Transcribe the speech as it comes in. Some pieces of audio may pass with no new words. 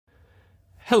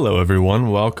Hello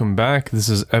everyone, welcome back. This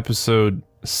is episode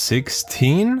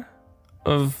 16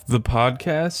 of the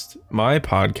podcast. My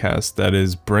podcast, that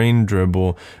is Brain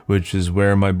Dribble, which is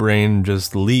where my brain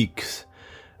just leaks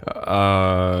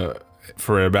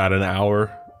for about an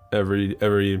hour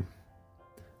every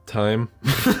time.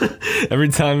 Every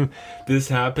time this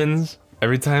happens,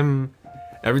 every time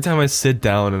I sit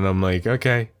down and I'm like,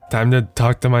 okay, time to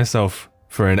talk to myself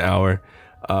for an hour.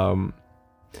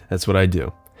 That's what I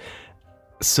do.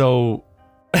 So,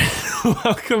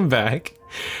 welcome back.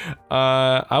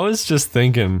 I was just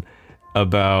thinking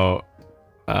about,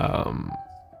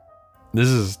 this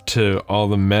is to all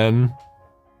the men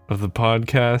of the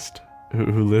podcast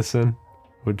who listen,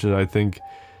 which I think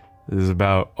is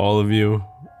about all of you,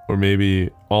 or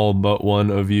maybe all but one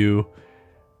of you.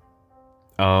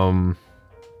 You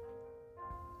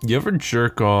ever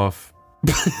jerk off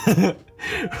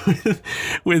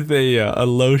with a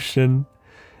lotion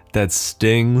that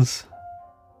stings?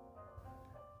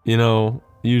 You know,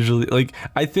 usually, like,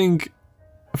 I think,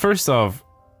 first off,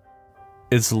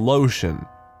 it's lotion,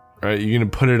 right? You're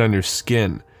gonna put it on your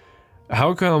skin.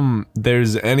 How come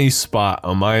there's any spot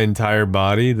on my entire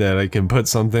body that I can put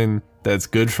something that's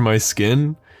good for my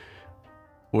skin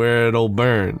where it'll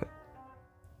burn?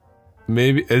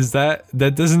 Maybe,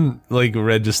 that doesn't, like,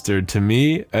 register to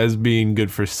me as being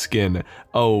good for skin.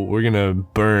 Oh, we're gonna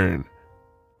burn.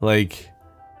 Like,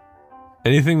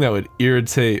 anything that would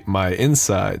irritate my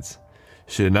insides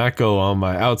should not go on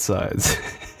my outsides.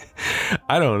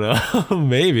 I don't know.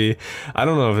 Maybe. I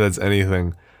don't know if that's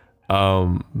anything.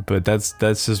 But that's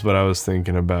just what I was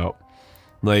thinking about.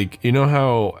 Like, you know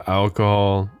how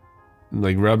alcohol,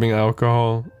 like rubbing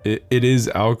alcohol, it is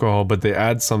alcohol, but they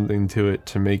add something to it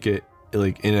to make it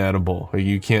like inedible. Like,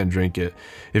 you can't drink it.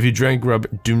 If you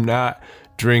do not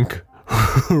drink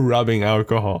rubbing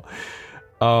alcohol.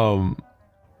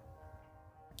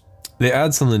 They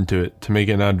add something to it to make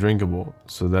it not drinkable,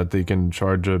 so that they can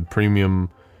charge a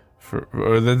premium for,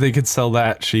 or that they could sell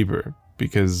that cheaper,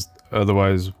 because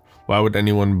otherwise, why would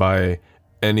anyone buy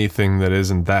anything that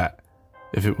isn't that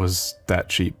if it was that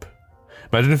cheap?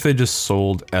 Imagine if they just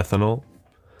sold ethanol.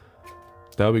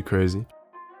 That would be crazy.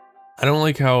 I don't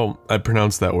like how I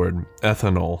pronounce that word,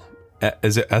 ethanol.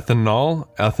 Is it ethanol?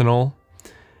 Ethanol?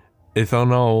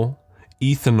 Ethanol?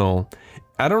 Ethanol?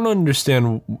 I don't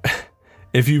understand.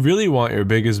 If you really want your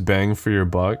biggest bang for your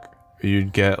buck,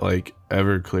 you'd get like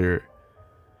Everclear.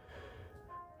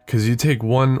 Cause you take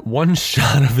one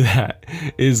shot of that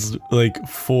is like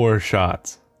 4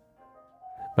 shots.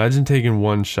 Imagine taking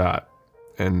one shot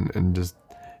and just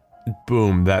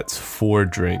boom, that's 4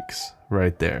 drinks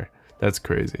right there. That's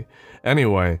crazy.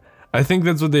 Anyway, I think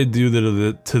that's what they do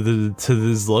to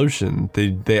this lotion.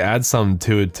 They add something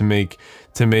to it to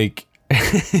make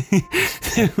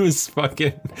it was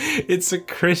fucking, it's a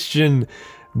Christian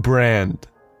brand.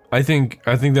 I think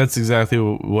that's exactly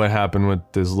what happened with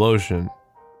this lotion,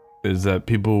 is that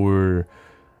people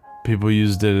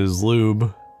used it as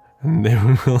lube, and they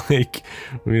were like,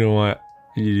 we don't want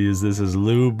you to use this as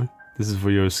lube, this is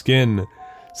for your skin.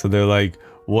 So they're like,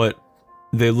 what?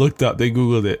 They looked up, they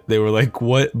googled it, they were like,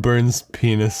 what burns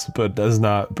penis but does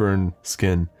not burn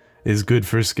skin, is good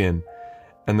for skin?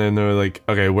 And then they were like,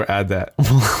 okay, we'll add that.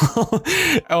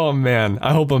 Oh man,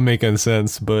 I hope I'm making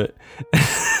sense, but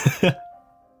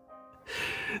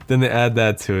then they add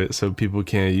that to it so people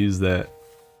can't use that.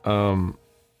 And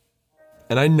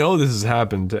I know this has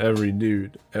happened to every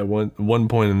dude at one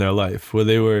point in their life,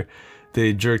 where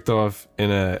they jerked off in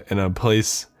a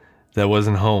place that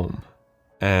wasn't home.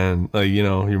 And, like, you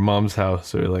know, your mom's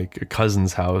house, or like a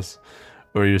cousin's house,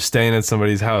 or you're staying at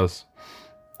somebody's house.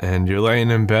 And you're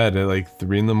laying in bed at like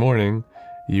 3 in the morning,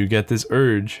 you get this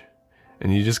urge,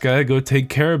 and you just gotta go take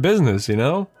care of business, you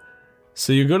know?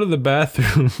 So you go to the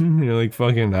bathroom, you're like,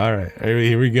 fucking, alright,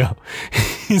 here we go.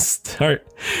 You start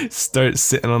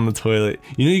sitting on the toilet.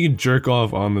 You know you can jerk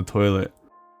off on the toilet.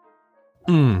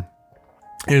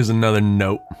 Here's another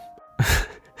note.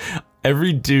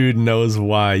 Every dude knows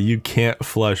why you can't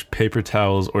flush paper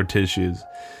towels or tissues.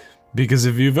 Because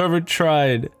if you've ever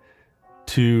tried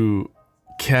to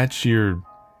catch your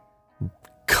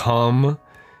cum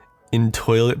in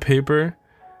toilet paper,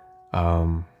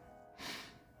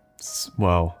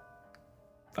 well,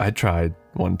 I tried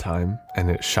one time and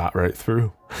it shot right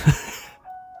through.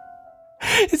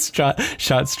 It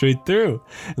shot straight through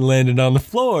and landed on the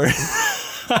floor.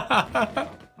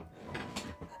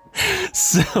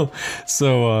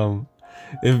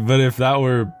 If that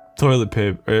were toilet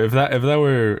paper, or if that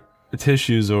were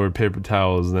tissues or paper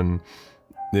towels, then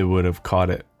it would have caught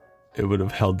it. It would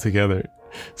have held together.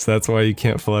 So that's why you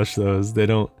can't flush those.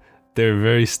 They're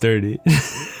very sturdy.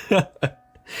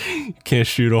 You can't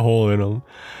shoot a hole in them.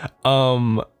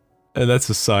 And that's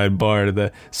a sidebar to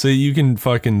that. So you can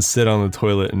fucking sit on the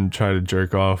toilet and try to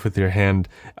jerk off with your hand.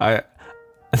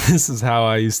 This is how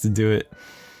I used to do it.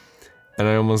 And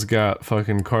I almost got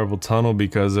fucking carpal tunnel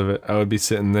because of it. I would be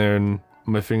sitting there and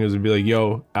my fingers would be like,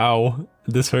 yo, ow,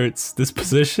 this hurts. This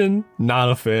position, not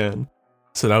a fan.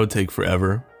 So that would take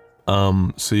forever.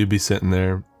 So you'd be sitting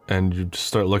there and you just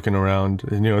start looking around.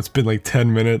 And you know, it's been like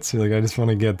 10 minutes. You're like, I just want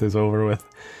to get this over with.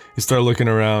 You start looking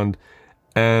around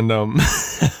and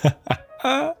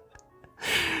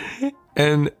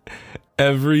and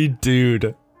every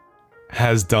dude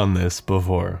has done this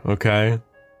before, okay?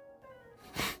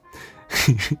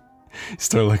 You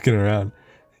start looking around.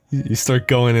 You start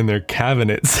going in their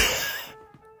cabinets.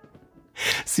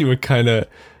 see what kind of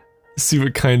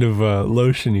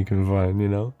lotion you can find, you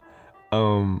know?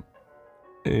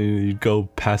 And you go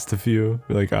past a few,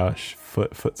 you're like, oh,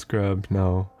 foot scrub,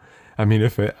 no. I mean,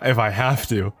 if I have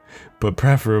to, but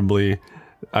preferably,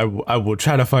 I will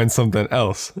try to find something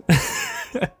else.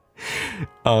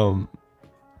 And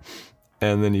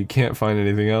then you can't find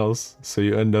anything else, so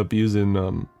you end up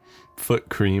using foot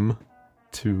cream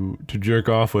to jerk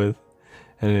off with,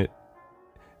 and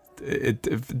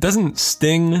it doesn't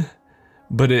sting,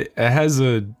 but it has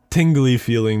a tingly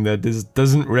feeling that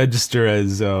doesn't register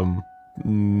as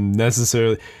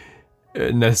necessarily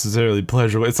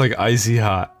pleasurable. It's like icy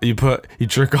hot. You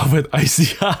jerk off with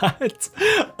icy hot.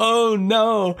 Oh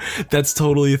no, that's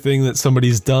totally a thing that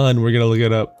somebody's done. We're gonna look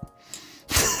it up.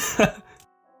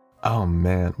 Oh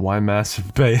man, why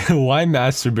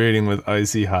masturbating with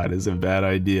icy hot is a bad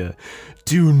idea.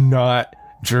 Do not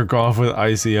jerk off with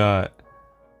icy hot.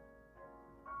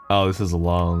 Oh, this is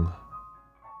long.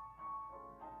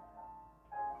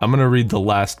 I'm gonna read the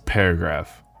last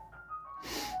paragraph.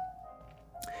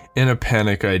 In a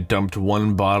panic, I dumped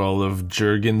 1 bottle of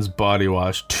Jergens body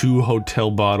wash, 2 hotel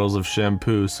bottles of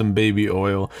shampoo, some baby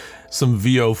oil, some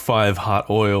VO5 hot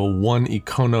oil, 1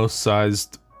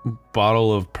 Econo-sized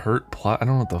bottle of I don't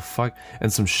know what the fuck,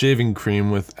 and some shaving cream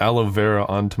with aloe vera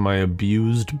onto my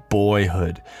abused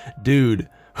boyhood. Dude,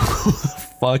 who the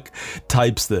fuck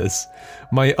types this?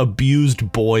 My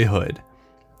abused boyhood.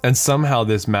 And somehow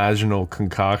this vaginal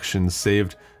concoction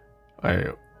saved...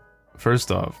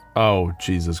 First off, oh,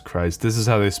 Jesus Christ, this is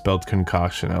how they spelled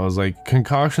concoction. I was like,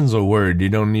 concoction's a word, you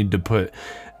don't need to put,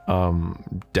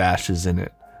 dashes in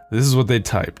it. This is what they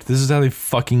typed. This is how they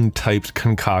fucking typed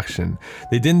concoction.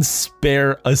 They didn't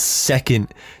spare a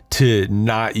second to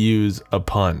not use a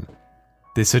pun.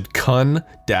 They said COCK-TION.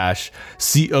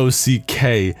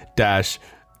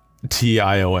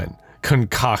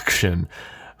 Concoction.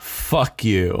 Fuck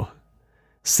you.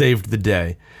 Saved the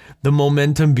day. The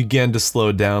momentum began to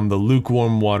slow down. The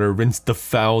lukewarm water rinsed the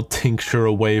foul tincture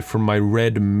away from my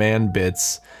red man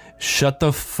bits. Shut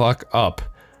the fuck up.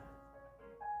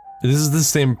 This is the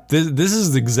same. This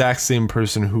is the exact same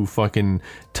person who fucking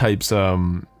types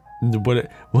children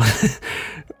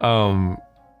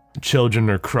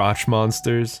are crotch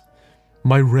monsters.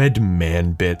 My red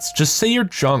man bits. Just say you're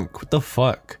junk. What the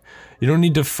fuck? You don't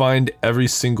need to find every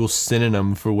single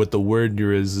synonym for what the word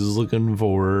is looking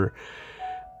for.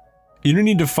 You don't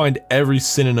need to find every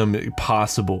synonym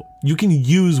possible. You can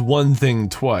use one thing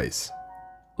twice.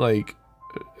 Like,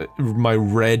 my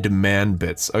red man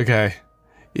bits. Okay.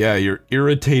 Yeah, you're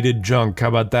irritated junk. How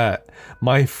about that?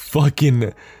 My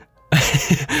fucking...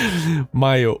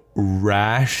 my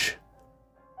rash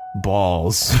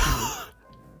balls.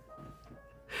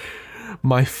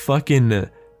 My fucking...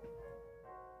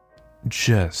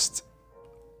 just...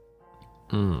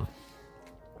 I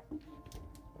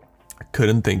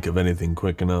couldn't think of anything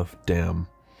quick enough. Damn.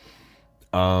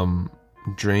 The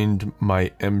drain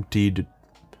emptied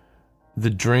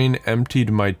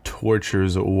my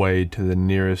tortures away to the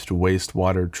nearest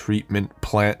wastewater treatment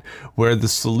plant, where the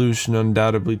solution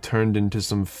undoubtedly turned into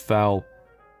some foul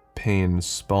pain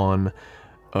spawn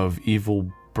of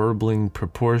evil burbling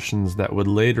proportions that would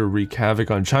later wreak havoc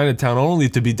on Chinatown, only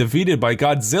to be defeated by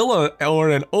Godzilla or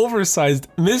an oversized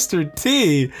Mr.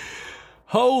 T.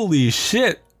 Holy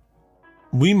shit.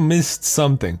 We missed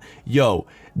something. Yo,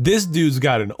 this dude's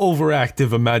got an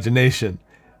overactive imagination.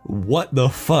 What the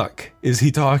fuck is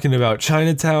he talking about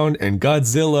Chinatown and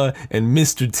Godzilla and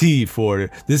Mr. T for?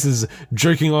 This is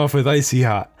jerking off with icy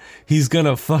hot. He's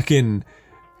gonna fucking...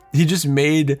 He just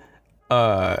made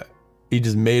a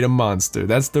monster.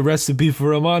 That's the recipe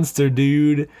for a monster,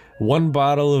 dude. 1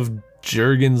 bottle of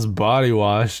Jergens body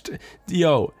wash.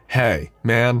 Yo, hey,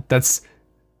 man, that's...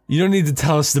 You don't need to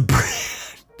tell us the brand.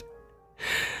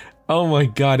 Oh my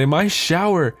god, in my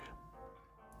shower...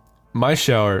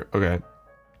 okay.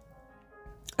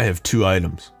 I have 2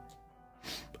 items.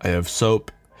 I have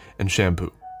soap and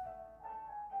shampoo.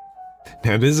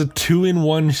 Now, it is a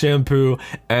 2-in-1 shampoo,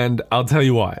 and I'll tell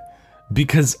you why.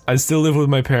 Because I still live with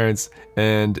my parents,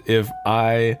 and if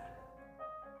I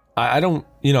don't,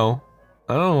 I don't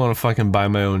want to fucking buy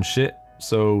my own shit,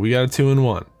 so we got a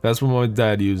 2-in-1. That's what my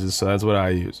dad uses, so that's what I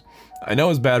use. I know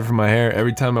it's bad for my hair.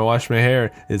 Every time I wash my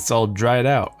hair, it's all dried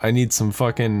out. I need some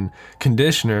fucking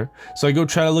conditioner, so I go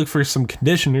try to look for some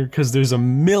conditioner, because there's a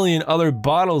million other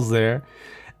bottles there.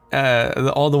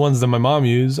 All the ones that my mom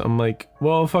used. I'm like,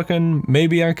 well, fucking,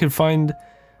 maybe I could find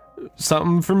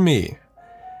something for me.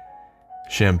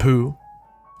 Shampoo,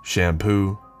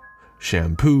 shampoo,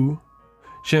 shampoo,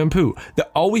 shampoo.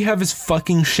 All we have is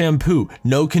fucking shampoo,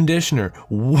 no conditioner.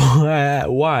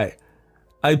 Why?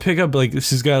 I pick up, like,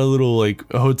 she's got a little, like,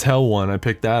 a hotel one. I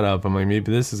picked that up. I'm like,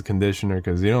 maybe this is conditioner,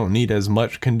 because you don't need as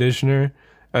much conditioner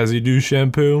as you do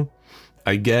shampoo.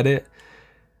 I get it.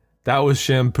 That was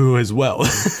shampoo as well.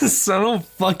 So I don't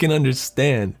fucking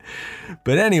understand.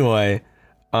 But anyway,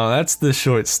 that's the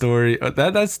short story.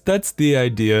 That's the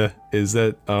idea, is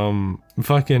that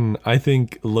fucking, I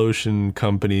think lotion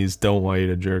companies don't want you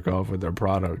to jerk off with their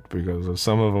product, because of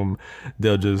some of them,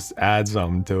 they'll just add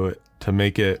something to it to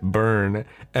make it burn.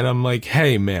 And I'm like,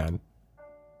 hey man,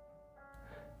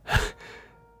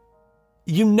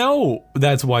 you know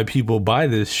that's why people buy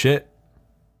this shit.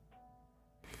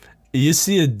 You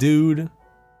see a dude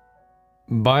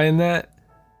buying that,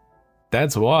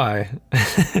 that's why.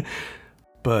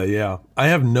 But yeah, I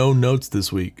have no notes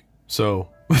this week, so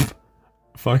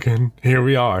fucking here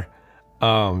we are.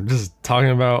 Just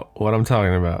talking about what I'm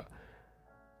talking about.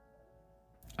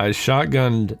 I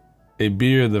shotgunned a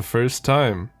beer the first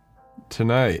time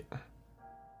tonight.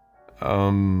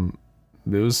 It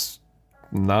was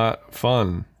not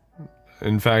fun.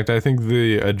 In fact, I think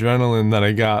the adrenaline that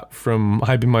I got from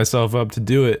hyping myself up to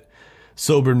do it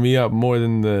sobered me up more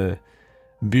than the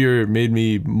beer made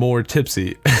me more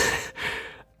tipsy.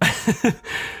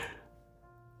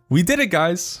 We did it,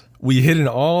 guys. We hit an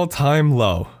all-time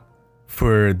low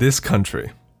for this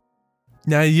country.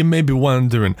 Now, you may be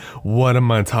wondering, what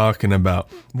am I talking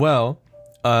about? Well,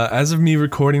 as of me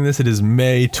recording this, it is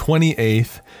May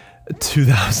 28th,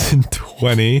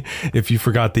 2020, if you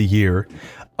forgot the year.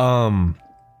 And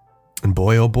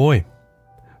boy, oh boy,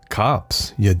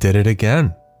 cops, you did it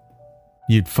again.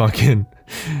 You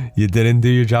didn't do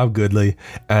your job goodly,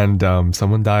 and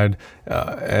someone died,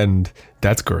 and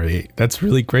that's great. That's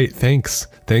really great. Thanks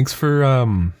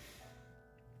for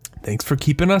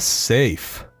keeping us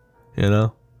safe, you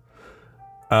know?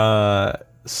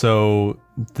 So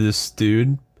this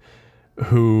dude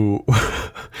who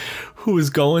was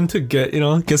going to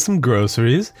get some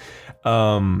groceries,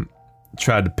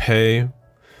 tried to pay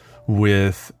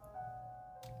with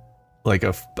like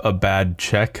a bad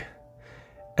check,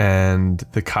 and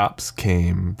the cops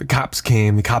came. The cops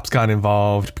got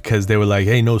involved because they were like,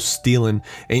 hey, no stealing,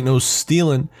 ain't no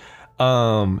stealing.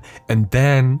 And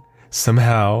then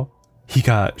somehow he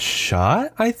got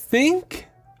shot, I think.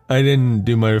 I didn't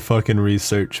do my fucking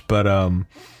research, but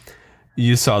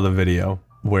you saw the video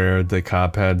where the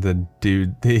cop had the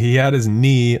dude, he had his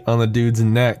knee on the dude's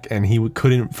neck, and he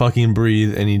couldn't fucking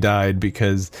breathe, and he died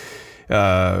because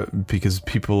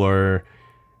people are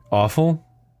awful,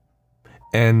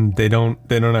 and they don't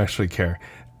actually care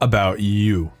about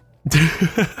you.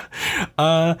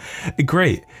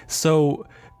 Great. So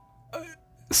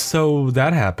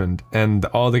that happened, and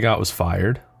all they got was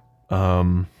fired.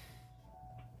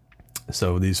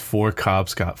 So these 4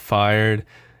 cops got fired,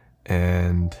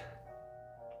 and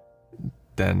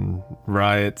then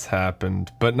riots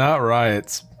happened, but not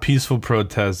riots, peaceful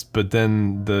protests. But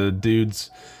then the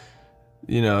dudes,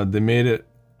 they made it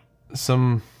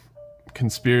some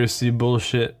conspiracy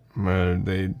bullshit where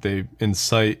they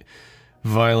incite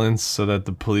violence so that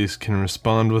the police can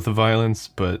respond with the violence,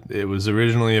 but it was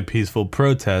originally a peaceful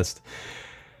protest.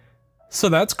 So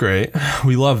that's great.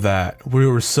 We love that. We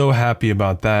were so happy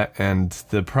about that. And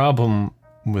the problem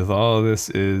with all of this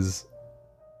is,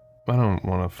 I don't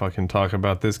want to fucking talk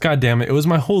about this. God damn it. It was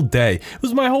my whole day.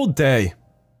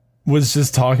 Was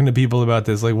just talking to people about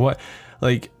this. Like, what?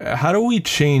 Like, how do we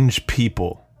change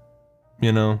people?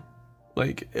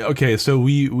 Like, okay, so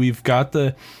we've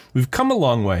come a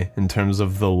long way in terms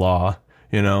of the law,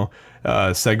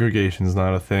 segregation's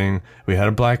not a thing. We had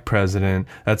a black president.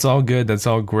 That's all good. That's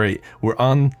all great. We're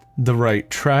on the right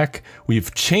track.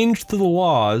 We've changed the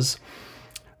laws,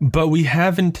 but we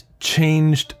haven't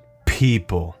changed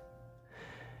people.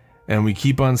 And we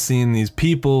keep on seeing these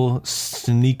people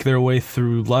sneak their way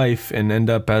through life and end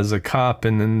up as a cop,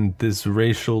 and then this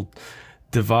racial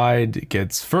divide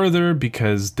gets further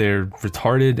because they're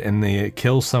retarded and they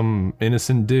kill some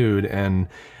innocent dude, and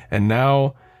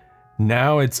now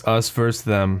it's us versus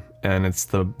them, and it's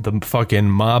the fucking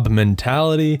mob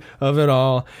mentality of it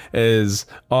all is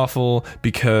awful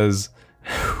because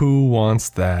who wants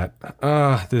that?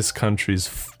 This country's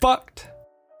fucked.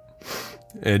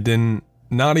 It didn't,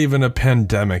 not even a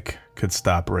pandemic could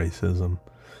stop racism,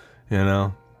 you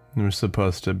know? We're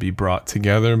supposed to be brought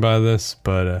together by this,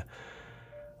 but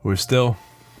we're still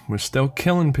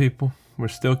killing people. We're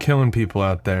still killing people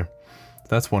out there.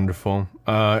 That's wonderful.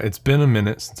 It's been a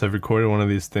minute since I've recorded one of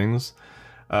these things.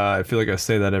 I feel like I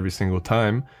say that every single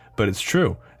time, but it's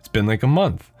true. It's been like a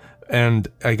month. And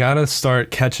I gotta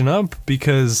start catching up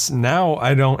because now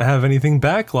I don't have anything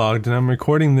backlogged, and I'm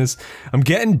recording this. I'm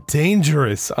getting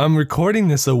dangerous. I'm recording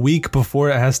this a week before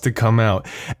it has to come out.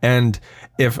 And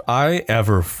if I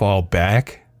ever fall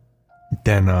back,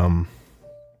 then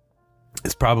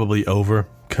it's probably over,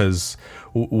 because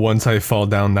once I fall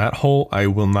down that hole, I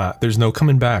will not. There's no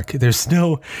coming back. There's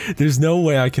no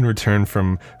way I can return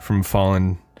from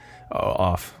falling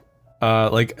off.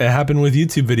 Like it happened with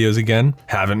YouTube videos again.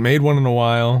 Haven't made one in a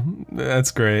while.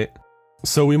 That's great.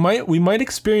 So we might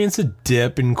experience a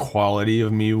dip in quality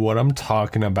of me, what I'm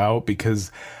talking about,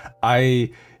 because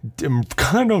I am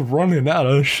kind of running out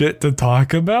of shit to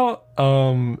talk about.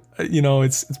 You know,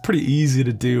 it's pretty easy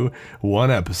to do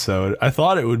one episode. I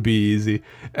thought it would be easy,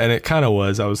 and it kind of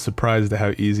was. I was surprised at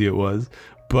how easy it was,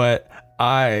 but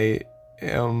I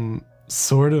am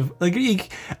sort of like,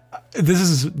 this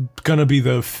is gonna be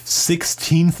the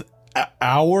 16th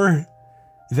hour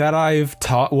that I've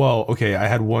taught. Well, okay, I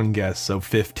had one guess, so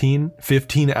 15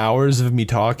 hours of me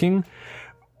talking.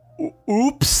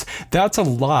 Oops, that's a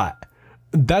lot.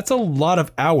 That's a lot of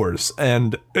hours,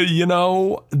 and you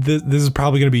know, this is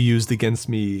probably gonna be used against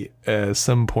me at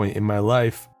some point in my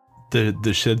life,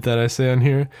 the shit that I say on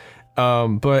here,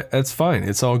 but that's fine,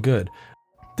 it's all good.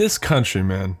 This country,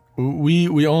 man,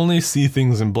 we only see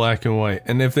things in black and white,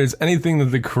 and if there's anything that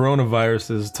the coronavirus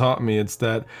has taught me, it's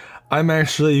that I'm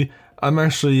actually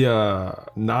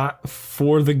not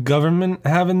for the government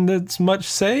having this much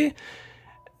say.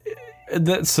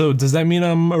 So does that mean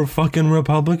I'm a fucking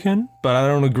Republican? But I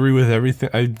don't agree with everything.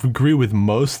 I agree with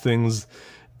most things.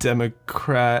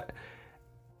 Democrat.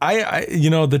 You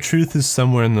know, the truth is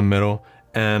somewhere in the middle,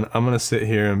 and I'm gonna sit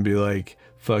here and be like,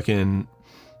 fucking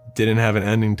didn't have an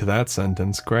ending to that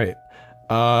sentence. Great.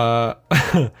 But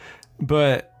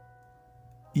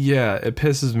yeah, it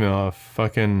pisses me off.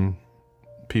 Fucking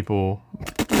people.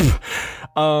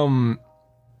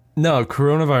 No,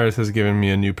 coronavirus has given me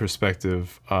a new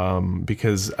perspective,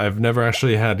 because I've never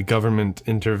actually had government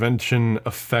intervention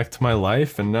affect my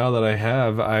life, and now that I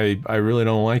have, I really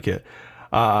don't like it.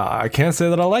 I can't say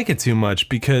that I like it too much,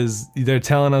 because they're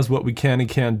telling us what we can and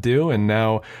can't do, and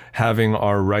now having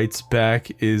our rights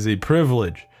back is a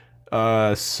privilege.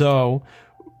 So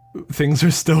things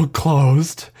are still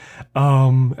closed,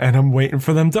 and I'm waiting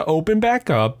for them to open back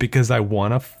up, because I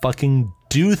want to fucking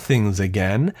do things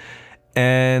again.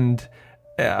 And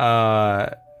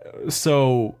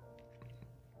so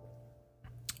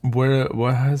what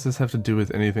does this have to do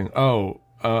with anything? Oh,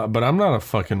 but I'm not a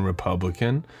fucking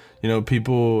Republican. You know,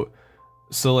 people,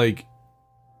 so like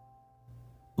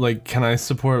can I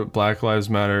support Black Lives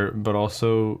Matter but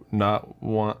also not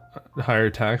want higher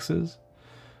taxes?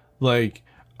 Like,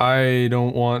 I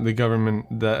don't want the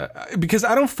government because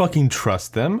I don't fucking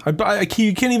trust them.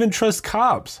 You can't even trust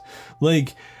cops.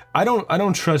 Like, I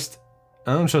don't trust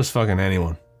fucking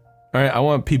anyone. Alright, I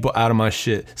want people out of my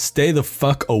shit. Stay the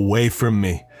fuck away from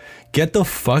me. Get the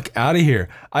fuck out of here.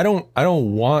 I don't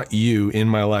want you in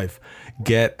my life.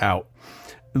 Get out.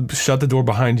 Shut the door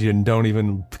behind you and don't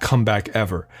even come back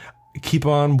ever. Keep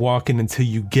on walking until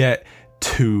you get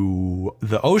to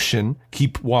the ocean.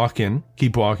 Keep walking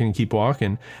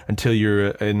until you're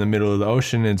in the middle of the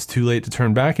ocean and it's too late to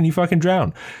turn back and you fucking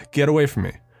drown. Get away from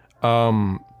me.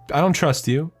 I don't trust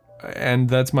you. And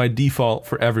that's my default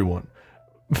for everyone.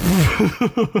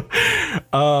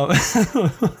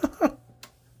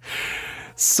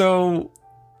 So,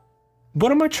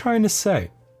 what am I trying to say?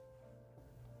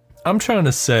 I'm trying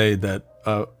to say that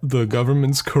the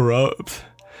government's corrupt,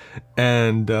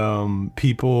 and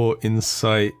people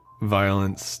incite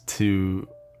violence to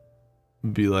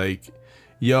be like,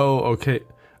 yo, okay,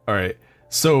 alright,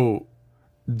 so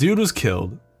dude was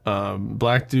killed,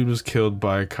 black dude was killed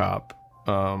by a cop,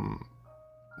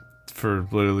 for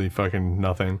literally fucking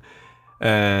nothing,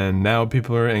 and now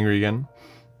people are angry again,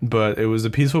 but it was a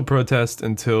peaceful protest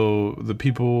until the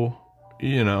people,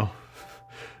 you know,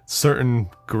 certain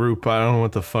group, I don't know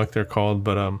what the fuck they're called,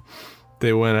 but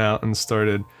they went out and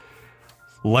started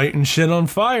lighting shit on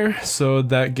fire. So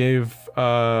that gave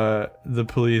the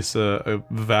police a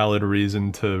valid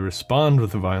reason to respond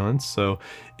with violence. So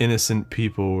innocent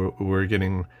people were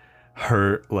getting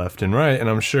hurt left and right, and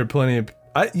I'm sure plenty of.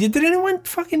 Did anyone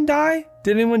fucking die?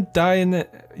 Did anyone die in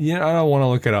that? You know, I don't want to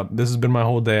look it up. This has been my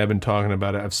whole day. I've been talking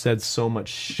about it. I've said so much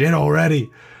shit already.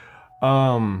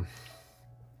 And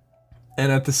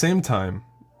at the same time,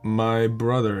 my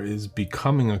brother is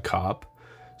becoming a cop,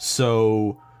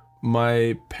 so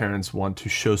my parents want to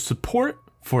show support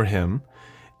for him,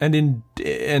 and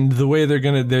the way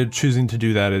they're choosing to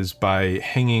do that is by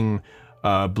hanging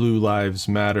Blue Lives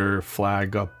Matter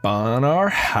flag up on our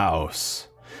house.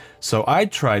 So I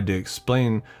tried to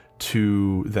explain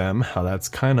to them how that's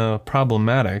kind of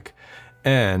problematic,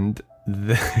 and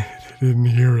they didn't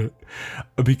hear it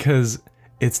because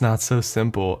it's not so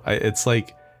simple. It's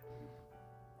like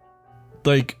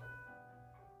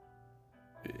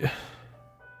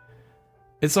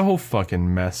it's a whole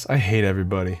fucking mess. I hate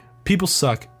everybody. People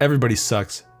suck. Everybody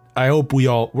sucks. I hope we're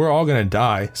all gonna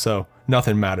die, so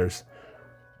nothing matters.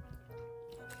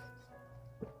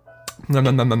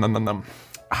 Nom.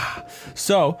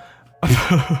 So,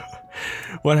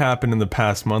 what happened in the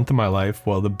past month of my life?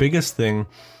 Well, the biggest thing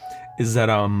is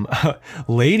that,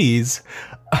 ladies,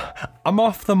 I'm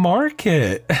off the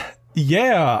market.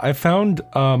 Yeah, I found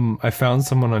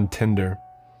someone on Tinder,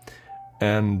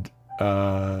 and,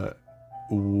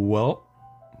 well,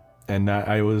 and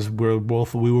we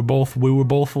were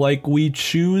both like, we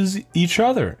choose each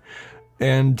other.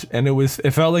 And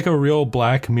it felt like a real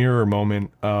Black Mirror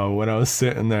moment when I was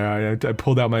sitting there. I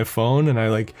pulled out my phone and I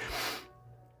like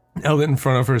held it in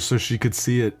front of her so she could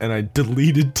see it, and I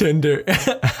deleted Tinder.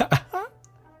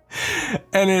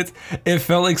 And it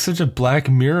felt like such a Black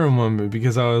Mirror moment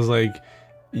because I was like,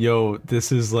 yo,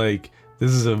 this is an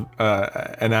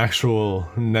actual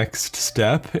next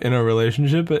step in a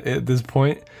relationship at this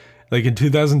point. Like in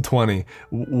 2020,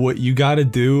 what you gotta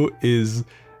do is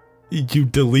you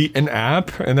delete an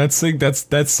app, and that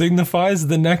signifies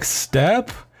the next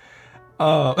step.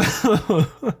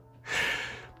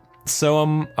 So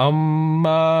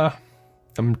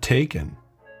I'm taken.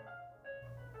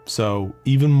 So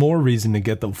even more reason to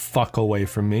get the fuck away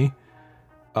from me.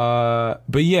 But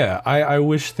yeah, I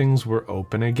wish things were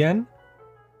open again,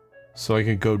 so I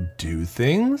could go do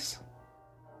things.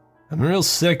 I'm real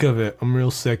sick of it.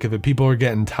 People are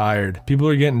getting tired. People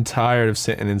are getting tired of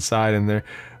sitting inside, and they're.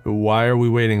 Why are we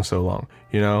waiting so long?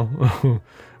 You know,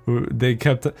 they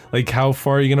kept like, how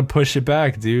far are you gonna push it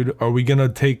back, dude? Are we gonna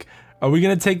take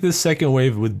this second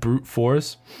wave with brute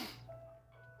force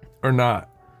or not?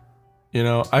 You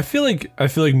know, I feel like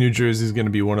New Jersey is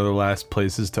gonna be one of the last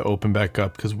places to open back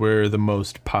up because we're the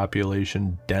most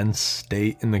population dense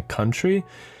state in the country.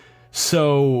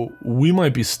 So we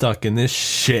might be stuck in this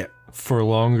shit for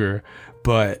longer,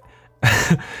 but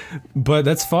but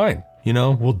that's fine. You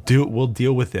know, we'll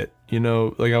deal with it. You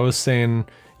know, like I was saying,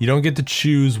 you don't get to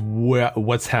choose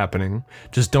what's happening.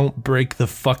 Just don't break the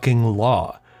fucking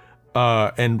law.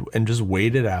 And just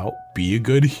wait it out. Be a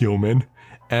good human,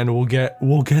 and we'll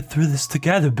get through this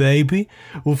together, baby.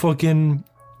 We're gonna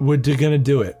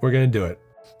do it. We're gonna do it.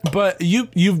 But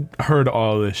you've heard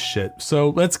all this shit, so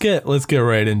let's get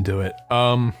right into it.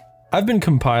 I've been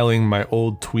compiling my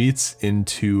old tweets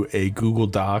into a Google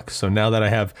Doc, so now that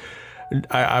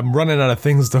I'm running out of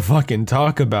things to fucking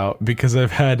talk about because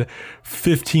I've had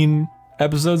 15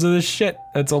 episodes of this shit.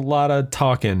 That's a lot of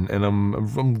talking, and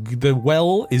the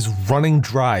well is running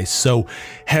dry. So,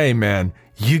 hey man,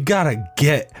 you gotta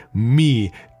get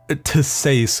me to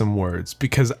say some words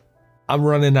because I'm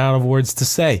running out of words to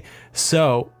say.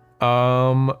 So,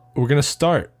 we're gonna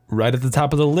start right at the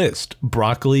top of the list.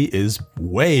 Broccoli is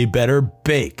way better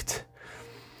baked.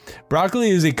 Broccoli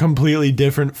is a completely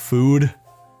different food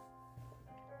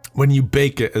when you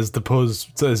bake it as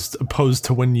opposed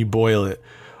to when you boil it.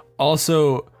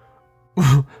 Also,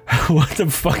 what the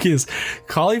fuck is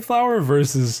cauliflower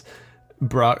versus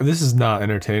broccoli? This is not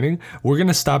entertaining. We're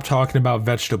gonna stop talking about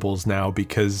vegetables now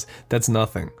because that's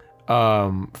nothing.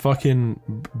 Fucking,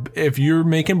 if you're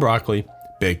making broccoli,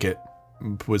 bake it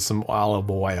with some olive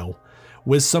oil.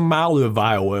 Bro,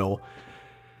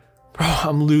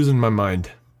 I'm losing my mind.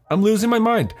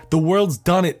 The world's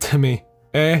done it to me.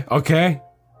 Okay?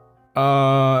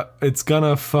 It's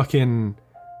gonna fucking...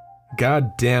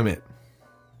 God damn it.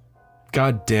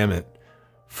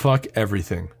 Fuck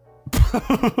everything.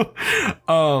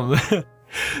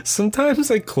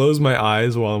 Sometimes I close my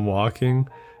eyes while I'm walking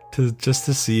just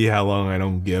to see how long I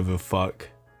don't give a fuck.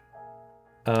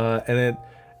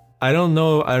 I don't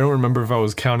know, I don't remember if I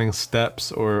was counting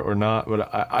steps or not, but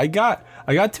I got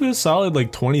to a solid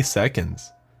like 20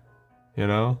 seconds. you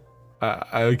know?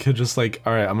 I could just like,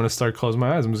 all right, I'm gonna start closing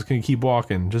my eyes. I'm just gonna keep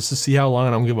walking just to see how long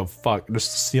I don't give a fuck. Just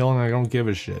to see how long I don't give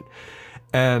a shit.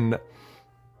 And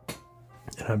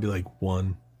I'd be like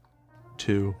 1,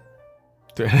 2,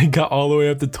 3. I got all the way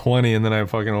up to 20, and then I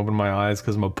fucking opened my eyes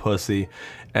because I'm a pussy.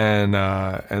 And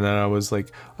then I was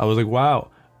like, wow,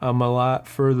 I'm a lot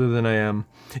further than I am.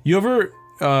 You ever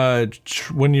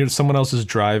when someone else is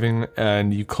driving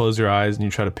and you close your eyes and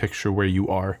you try to picture where you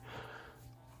are?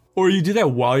 Or you do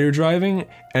that while you're driving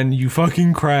and you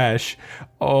fucking crash.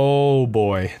 Oh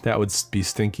boy, that would be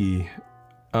stinky.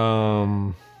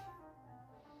 God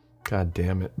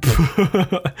damn it.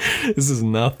 This is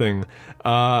nothing.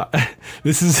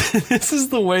 This is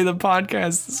the way the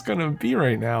podcast is gonna be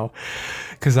right now.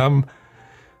 Cause the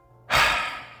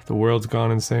world's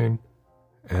gone insane.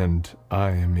 And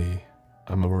I am me.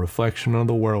 I'm a reflection of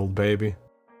the world, baby.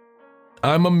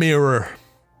 I'm a mirror.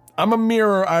 I'm a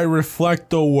mirror, I reflect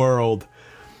the world.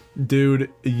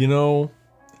 Dude, you know,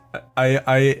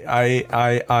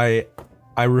 I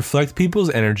reflect people's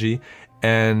energy,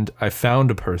 and I found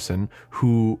a person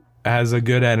who has a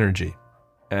good energy,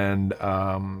 and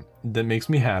that makes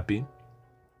me happy.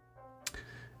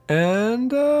 And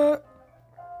this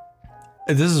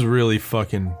is really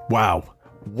fucking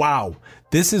wow.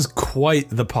 This is quite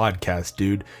the podcast,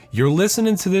 dude. You're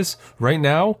listening to this right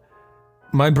now.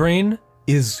 My brain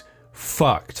is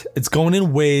fucked. It's going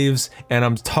in waves, and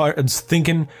I'm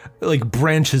thinking like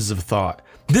branches of thought.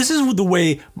 This is the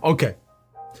way, okay.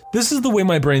 This is the way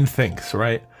my brain thinks,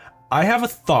 right? I have a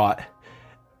thought,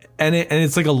 and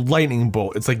it's like a lightning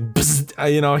bolt. It's like,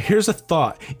 bzz, you know, here's a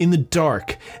thought in the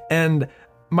dark, and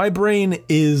my brain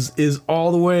is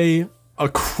all the way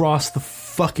across the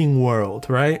fucking world,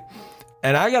 right?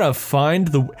 And I gotta find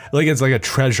it's like a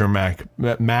treasure map.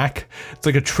 It's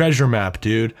like a treasure map,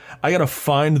 dude. I gotta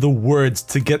find the words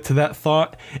to get to that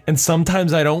thought, and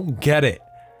sometimes I don't get it.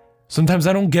 Sometimes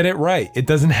I don't get it right. It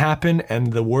doesn't happen,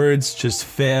 and the words just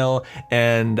fail,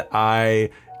 and I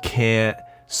can't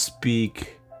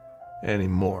speak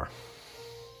anymore.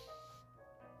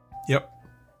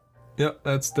 Yep,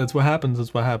 that's what happens.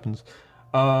 That's what happens.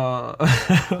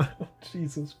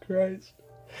 Jesus Christ.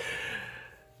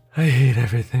 I hate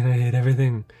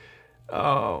everything.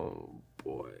 Oh,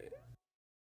 boy.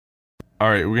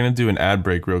 Alright, we're gonna do an ad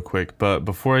break real quick, but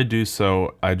before I do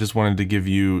so, I just wanted to give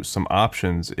you some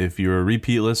options. If you're a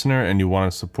repeat listener and you want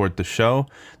to support the show,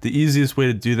 the easiest way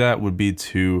to do that would be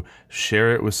to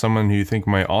share it with someone who you think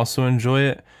might also enjoy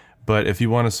it. But if you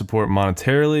want to support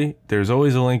monetarily, there's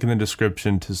always a link in the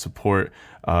description to support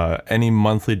any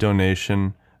monthly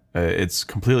donation. It's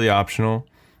completely optional.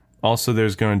 Also,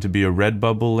 there's going to be a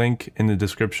Redbubble link in the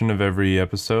description of every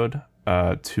episode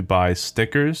to buy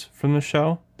stickers from the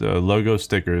show, the logo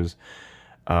stickers.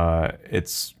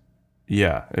 If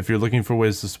you're looking for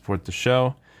ways to support the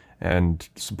show and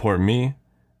support me,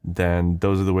 then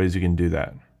those are the ways you can do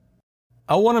that.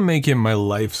 I want to make it my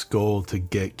life's goal to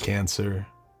get cancer.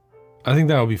 I think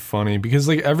that would be funny because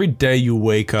like every day you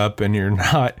wake up and you're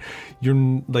not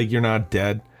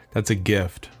dead. That's a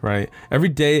gift, right? Every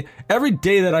day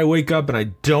that I wake up and I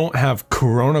don't have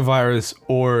coronavirus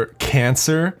or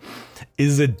cancer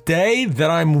is a day that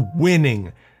I'm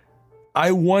winning.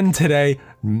 I won today,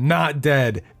 not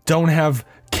dead, don't have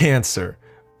cancer.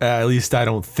 At least I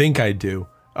don't think I do.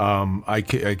 I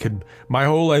could, my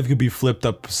whole life could be flipped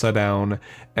upside down,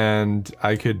 and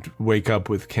I could wake up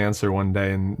with cancer one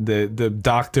day, and the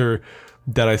doctor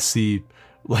that I see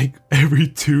like every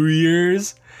 2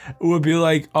 years would be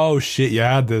like, oh shit, you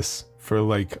had this for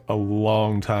like a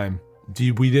long time.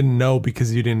 We didn't know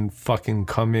because you didn't fucking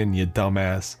come in, you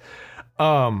dumbass.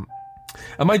 I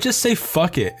might just say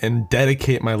fuck it and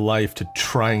dedicate my life to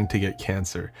trying to get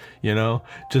cancer, you know?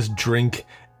 Just drink,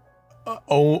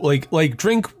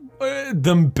 drink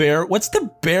what's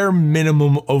the bare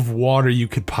minimum of water you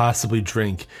could possibly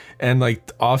drink? And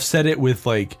like offset it with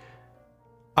like,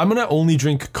 I'm gonna only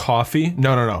drink coffee.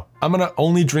 No. I'm gonna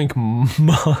only drink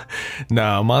no,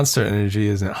 Monster Energy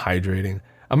isn't hydrating.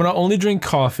 I'm gonna only drink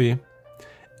coffee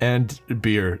and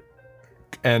beer.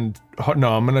 And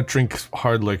no, I'm gonna drink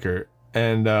hard liquor.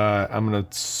 And I'm gonna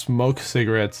smoke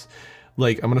cigarettes.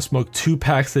 Like, I'm gonna smoke 2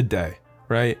 packs a day,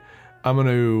 right? I'm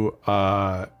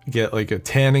gonna get like a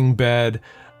tanning bed.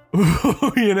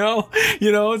 you know,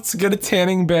 it's get a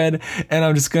tanning bed, and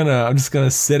I'm just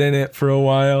gonna sit in it for a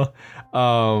while.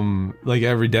 Like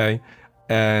every day,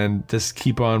 and just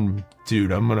keep on,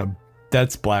 dude.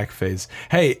 That's blackface.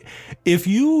 Hey, if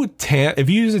you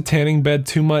use a tanning bed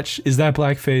too much, is that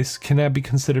blackface? Can that be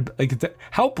considered like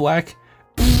how black?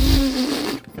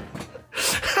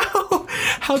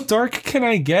 how dark can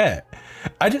I get?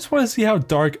 I just want to see how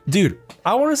dark, dude.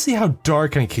 I want to see how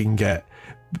dark I can get.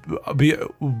 Be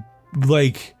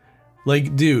like,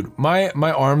 dude, my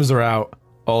arms are out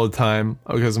all the time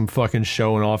because I'm fucking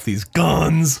showing off these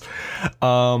guns.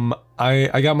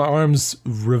 I got my arms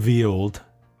revealed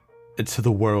to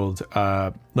the world,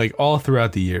 like all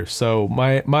throughout the year. So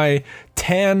my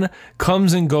tan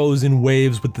comes and goes in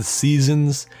waves with the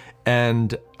seasons,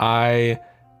 and I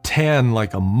tan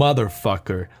like a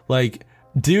motherfucker. Like,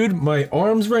 dude, my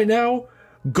arms right now,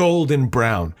 golden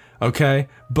brown, okay?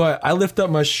 But I lift up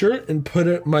my shirt and put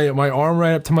it, my arm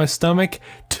right up to my stomach,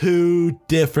 2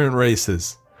 different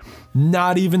races.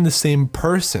 Not even the same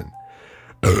person.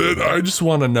 I just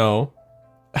want to know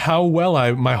how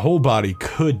well my whole body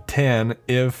could tan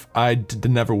if I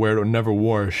never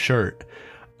wore a shirt.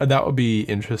 That would be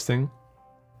interesting.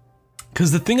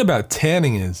 Because the thing about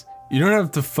tanning is, you don't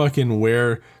have to fucking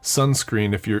wear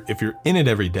sunscreen if you're in it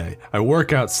every day. I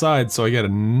work outside, so I get a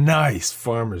nice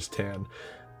farmer's tan.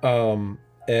 And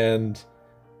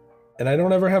I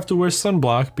don't ever have to wear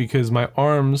sunblock because my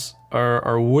arms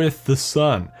are with the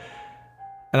sun.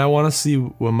 And I want to see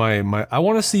what I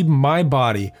want to see my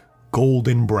body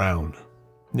golden brown.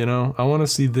 You know, I want to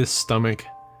see this stomach.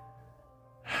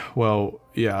 Well,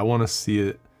 yeah, I want to see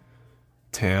it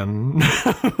tan.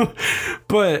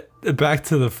 But back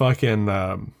to the fucking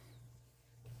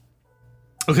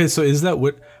okay, so is that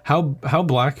what how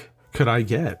black could I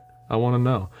get? I want to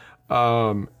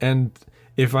know. And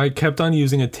if I kept on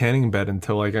using a tanning bed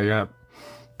until like I got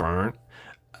burnt,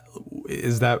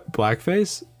 is that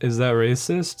blackface? Is that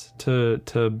racist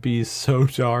to be so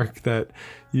dark that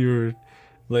you're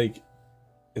like,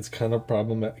 it's kind of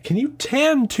problematic? Can you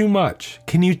tan too much?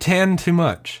 Can you tan too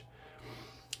much?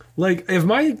 Like, if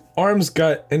my arms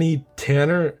got any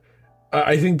tanner,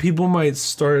 I think people might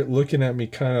start looking at me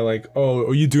kind of like, oh,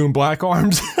 are you doing black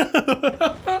arms?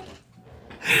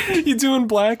 You doing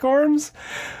black arms?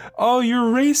 Oh,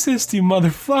 you're racist, you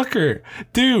motherfucker.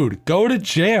 Dude, go to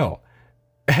jail.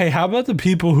 Hey, how about the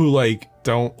people who, like,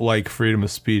 don't like freedom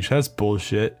of speech? That's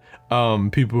bullshit.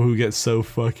 People who get so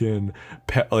fucking,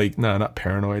 like, nah, not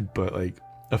paranoid, but, like,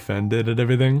 offended at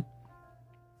everything.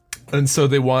 And so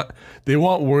they want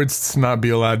words to not be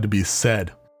allowed to be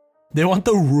said. They want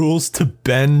the rules to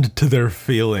bend to their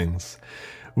feelings.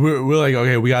 We're like,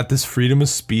 okay, we got this freedom of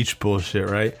speech bullshit,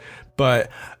 right?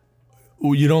 But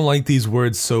you don't like these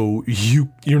words, so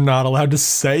you're not allowed to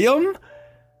say them?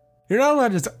 You're not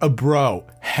allowed to say, bro,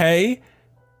 hey,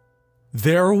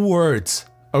 they're words,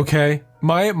 okay?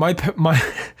 My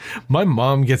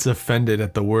mom gets offended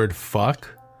at the word fuck.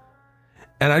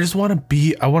 And I just want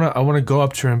to I want to go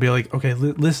up to her and be like, okay,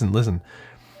 listen.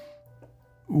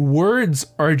 Words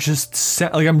are just,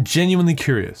 like, I'm genuinely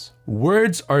curious.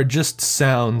 Words are just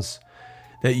sounds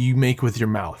that you make with your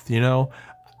mouth, you know?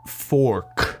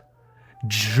 Fork,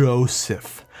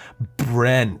 Joseph,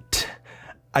 Brent.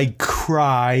 I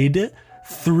cried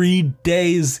 3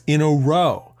 days in a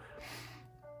row.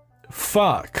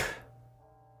 Fuck.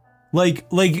 Like,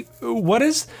 what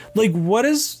is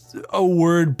a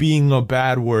word being a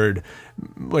bad word?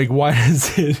 Like, why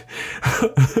does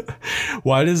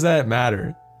that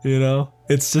matter? You know?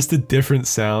 It's just a different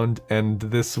sound, and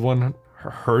this one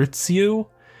hurts you?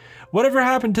 Whatever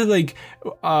happened to, like,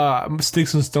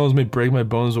 sticks and stones may break my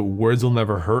bones, but words will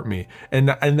never hurt me. And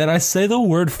then I say the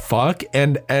word fuck,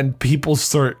 and people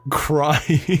start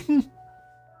crying.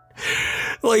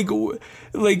 like,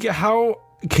 how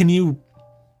can you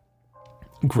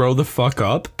grow the fuck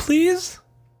up, please?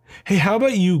 Hey, how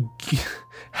about you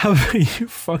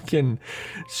fucking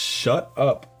shut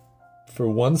up for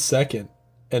 1 second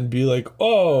and be like,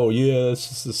 oh yeah, it's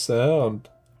just a sound.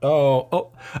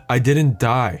 Oh, I didn't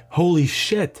die. Holy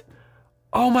shit.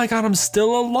 Oh my god, I'm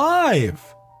still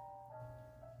alive.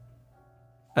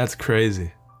 That's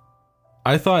crazy.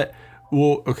 I thought,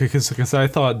 well, okay, cause I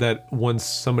thought that once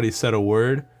somebody said a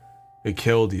word, it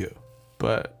killed you,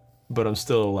 but I'm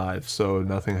still alive, so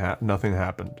nothing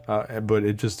happened. But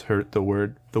it just hurt the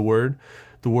word.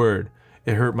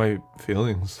 It hurt my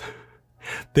feelings.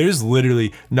 There's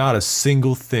literally not a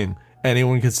single thing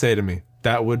anyone could say to me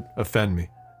that would offend me.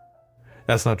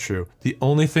 That's not true. The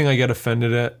only thing I get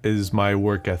offended at is my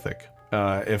work ethic.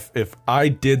 If I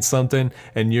did something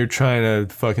and you're trying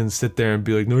to fucking sit there and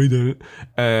be like, no you didn't,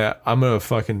 I'm gonna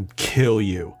fucking kill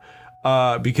you.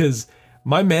 Because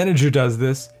my manager does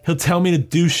this. He'll tell me to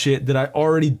do shit that I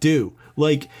already do.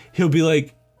 Like, he'll be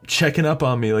like checking up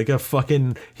on me like a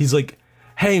fucking, he's like,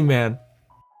 hey man,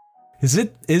 is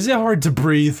it hard to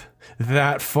breathe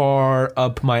that far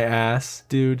up my ass,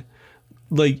 dude?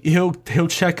 Like, he'll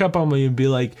check up on me and be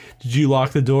like, did you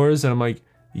lock the doors? And I'm like,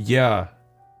 yeah.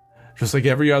 Just like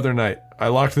every other night, I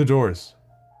locked the doors.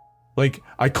 Like,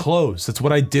 I close. That's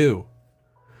what I do.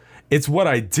 It's what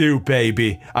I do,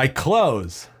 baby. I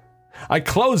close. I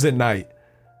close at night.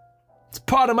 It's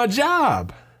part of my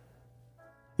job.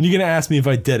 And you're gonna ask me if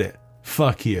I did it.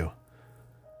 Fuck you.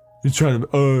 You're trying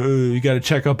to, you gotta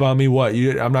check up on me. What?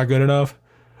 I'm not good enough?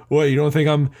 What? You don't think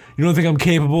I'm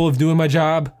capable of doing my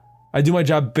job? I do my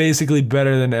job basically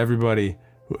better than everybody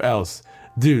else.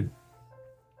 Dude,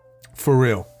 for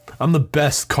real. I'm the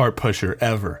best cart pusher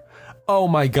ever. Oh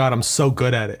my god, I'm so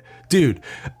good at it. Dude,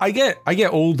 I get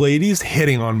old ladies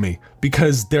hitting on me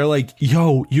because they're like,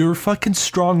 yo, you're fucking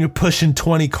strong, you're pushing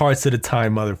 20 carts at a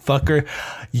time, motherfucker.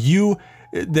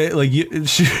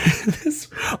 This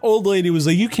old lady was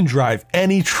like, you can drive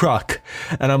any truck.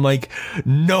 And I'm like,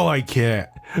 no, I can't.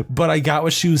 But I got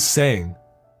what she was saying.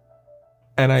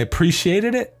 And I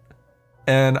appreciated it.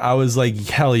 And I was like,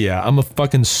 hell yeah, I'm a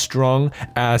fucking strong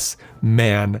ass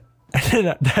man.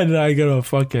 And then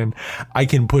I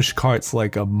can push carts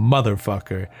like a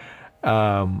motherfucker.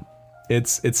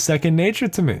 It's second nature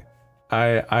to me.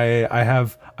 I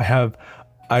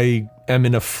am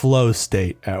in a flow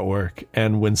state at work,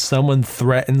 and when someone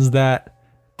threatens that,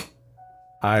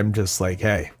 I'm just like,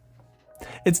 hey.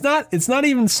 It's not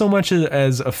even so much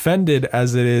as offended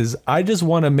as it is, I just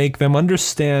want to make them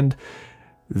understand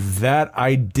that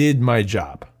I did my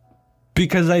job.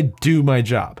 Because I do my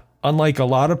job. Unlike a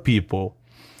lot of people.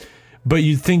 But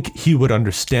you'd think he would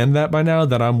understand that by now,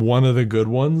 that I'm one of the good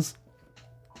ones.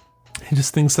 He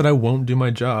just thinks that I won't do my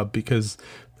job because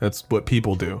that's what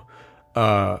people do.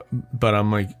 But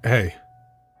I'm like, hey,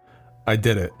 I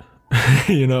did it.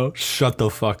 You know, shut the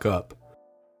fuck up.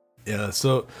 Yeah,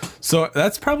 so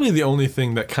that's probably the only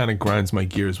thing that kind of grinds my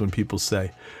gears when people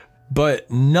say.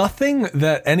 But nothing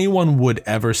that anyone would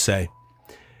ever say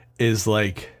is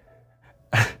like,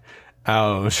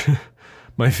 ouch,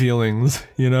 my feelings,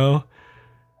 you know?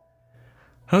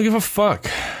 I don't give a fuck.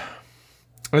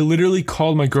 I literally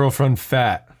called my girlfriend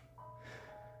fat.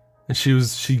 And she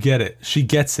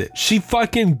gets it. She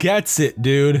fucking gets it,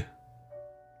 dude.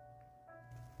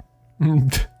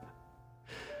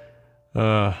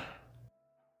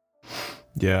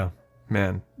 Yeah,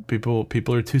 man.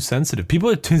 People are too sensitive. People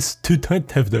are too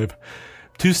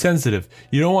sensitive.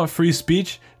 You don't want free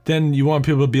speech? Then you want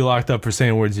people to be locked up for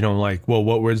saying words you don't like. Well,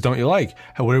 what words don't you like?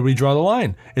 Where do we draw the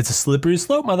line? It's a slippery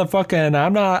slope, motherfucker, and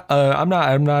I'm not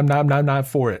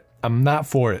for it. I'm not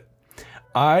for it.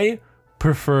 I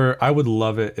would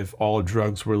love it if all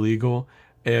drugs were legal.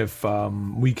 If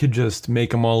we could just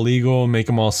make them all legal, make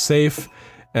them all safe,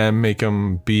 and make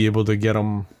people be able to get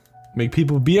them. Make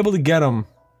people be able to get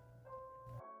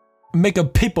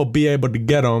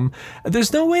them.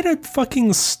 There's no way to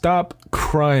fucking stop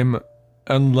crime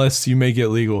unless you make it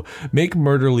legal. Make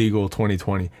murder legal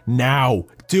 2020. Now!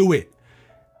 Do it!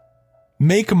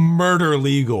 Make murder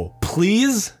legal.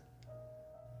 Please?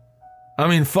 I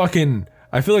mean, fucking...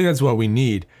 I feel like that's what we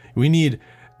need. We need...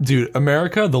 Dude,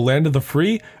 America, the land of the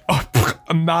free? Oh,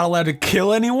 I'm not allowed to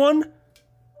kill anyone?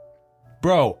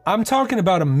 Bro, I'm talking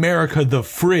about America the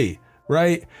free,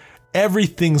 right?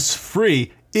 Everything's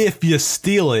free if you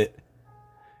steal it.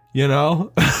 You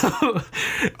know?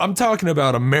 I'm talking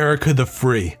about America the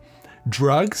free.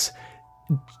 Drugs?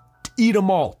 Eat them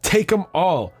all. Take them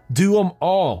all. Do them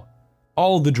all.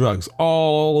 All the drugs.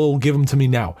 All give them to me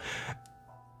now.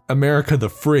 America the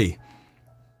free.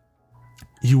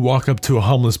 You walk up to a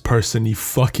homeless person, you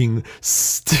fucking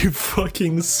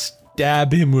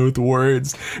stab him with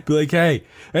words. Be like, hey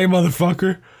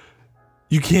motherfucker.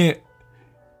 You can't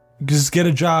just get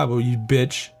a job, you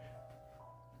bitch.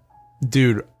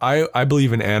 Dude, I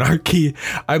believe in anarchy.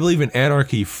 I believe in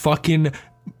anarchy. Fucking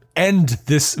end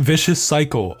this vicious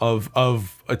cycle of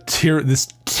this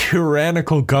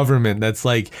tyrannical government that's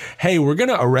like, hey, we're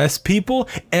gonna arrest people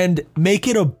and make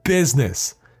it a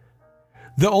business.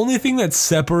 The only thing that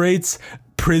separates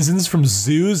prisons from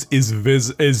zoos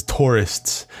is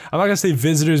tourists. I'm not gonna say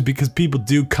visitors because people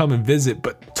do come and visit,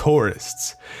 but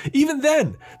tourists. Even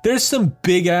then, there's some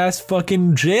big ass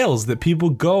fucking jails that people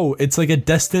go. It's like a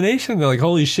destination. They're like,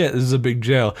 holy shit, this is a big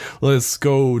jail. Let's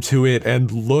go to it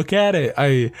and look at it.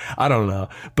 I don't know,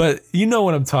 but you know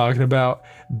what I'm talking about.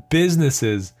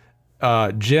 Businesses,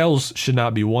 jails should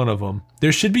not be one of them.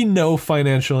 There should be no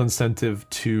financial incentive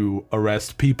to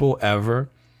arrest people ever.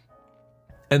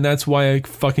 And that's why I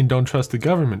fucking don't trust the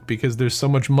government, because there's so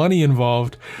much money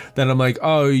involved that I'm like,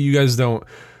 oh, you guys don't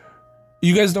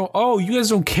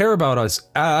care about us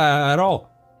at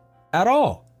all. At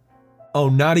all. Oh,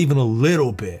 not even a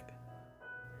little bit.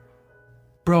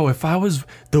 Bro, if I was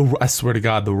I swear to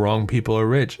God, the wrong people are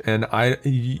rich. And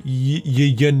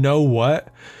you know what?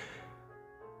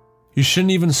 You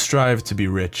shouldn't even strive to be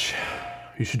rich.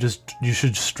 You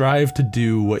should strive to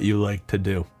do what you like to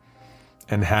do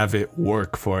and have it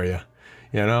work for you,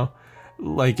 you know?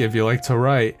 Like, if you like to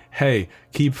write, hey,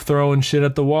 keep throwing shit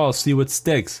at the wall, see what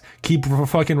sticks. Keep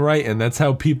fucking writing. That's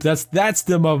how people, that's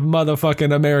the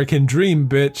motherfucking American dream,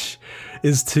 bitch,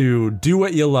 is to do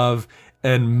what you love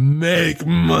and make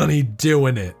money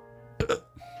doing it.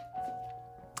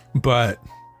 But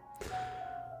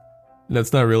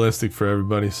that's not realistic for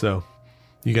everybody, so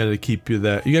you gotta keep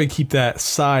that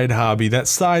side hobby, that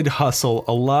side hustle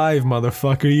alive,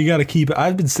 motherfucker. You gotta keep it.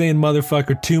 I've been saying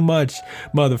motherfucker too much,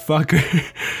 motherfucker.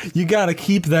 You gotta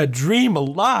keep that dream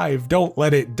alive. Don't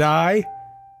let it die.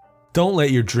 Don't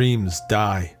let your dreams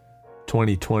die.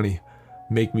 2020.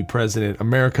 Make me president.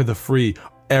 America the free.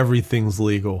 Everything's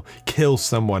legal. Kill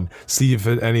someone. See if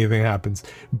anything happens.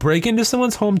 Break into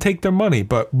someone's home, take their money.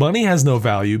 But money has no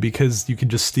value because you can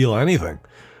just steal anything.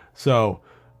 So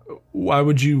why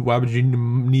would you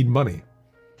need money?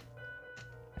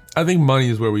 I think money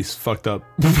is where we fucked up.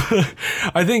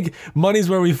 I think money's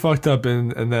where we fucked up in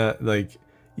that, like,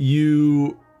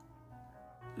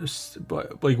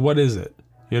 like, what is it?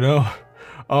 You know?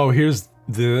 Oh, here's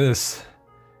this.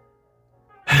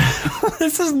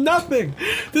 This is nothing.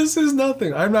 This is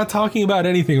nothing. I'm not talking about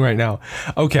anything right now.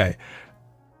 Okay.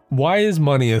 Why is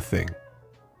money a thing?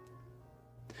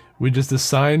 We just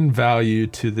assign value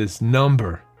to this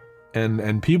number.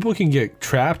 And people can get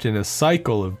trapped in a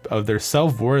cycle of their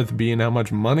self-worth being how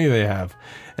much money they have.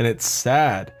 And it's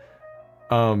sad.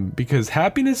 Because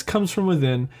happiness comes from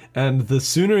within, and the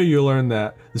sooner you learn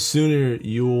that, the sooner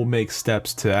you'll make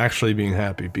steps to actually being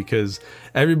happy. Because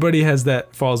everybody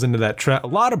falls into that trap. A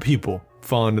lot of people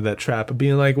fall into that trap of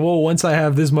being like, well, once I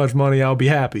have this much money, I'll be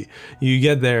happy. You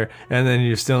get there, and then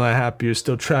you're still not happy. You're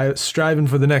still striving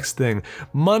for the next thing.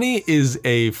 Money is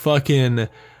a fucking...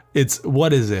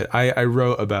 what is it? I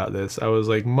wrote about this. I was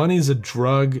like, money's a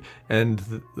drug,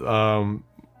 and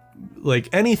like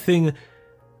anything...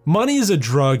 Money is a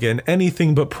drug, and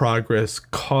anything but progress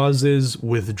causes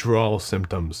withdrawal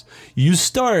symptoms. You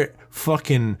start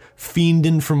fucking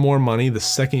fiending for more money the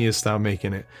second you stop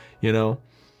making it, you know?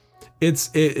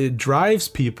 It drives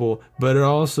people, but it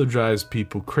also drives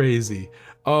people crazy.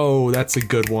 Oh, that's a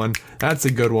good one. That's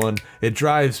a good one. It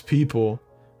drives people,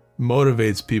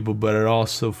 motivates people, but it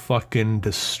also fucking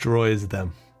destroys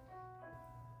them.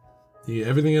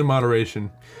 Everything in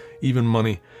moderation, even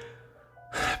money.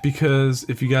 Because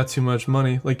if you got too much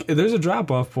money, like, there's a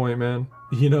drop-off point, man.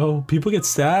 You know, people get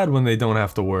sad when they don't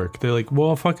have to work. They're like,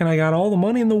 well, fucking, I got all the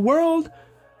money in the world.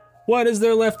 What is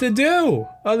there left to do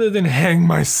other than hang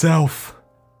myself?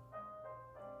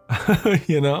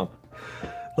 You know?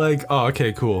 Like, oh,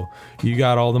 okay, cool. You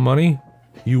got all the money?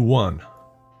 You won.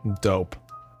 Dope.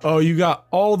 Oh, you got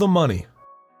all the money.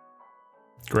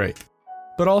 Great.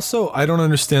 But also, I don't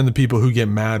understand the people who get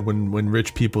mad when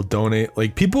rich people donate.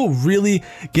 Like, people really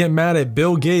get mad at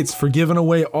Bill Gates for giving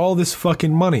away all this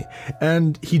fucking money.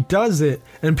 And he does it,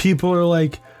 and people are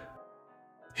like,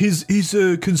 he's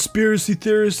a conspiracy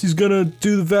theorist, he's gonna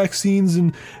do the vaccines,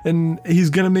 and he's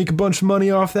gonna make a bunch of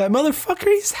money off that. Motherfucker,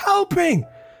 he's helping!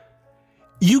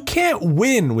 You can't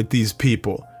win with these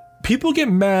people. People get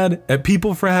mad at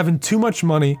people for having too much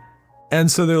money, and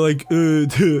so they're like,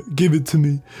 give it to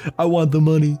me. I want the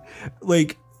money.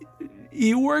 Like,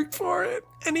 you worked for it,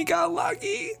 and he got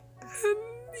lucky, and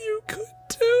you could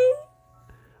too.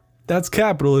 That's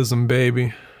capitalism,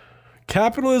 baby.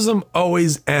 Capitalism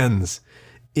always ends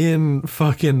in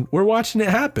fucking... We're watching it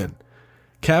happen.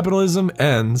 Capitalism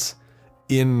ends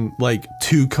in, like,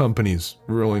 2 companies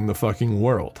ruling the fucking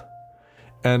world.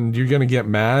 And you're gonna get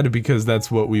mad because that's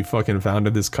what we fucking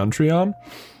founded this country on?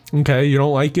 Okay, you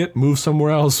don't like it? Move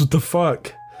somewhere else. What the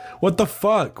fuck? What the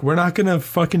fuck? We're not gonna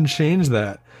fucking change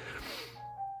that.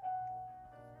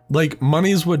 Like,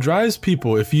 money's what drives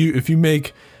people. If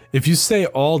you say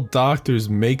all doctors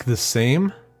make the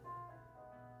same,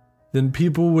 then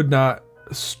people would not,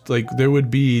 like, there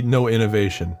would be no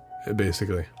innovation,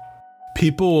 basically.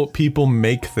 People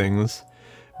make things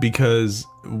because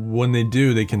when they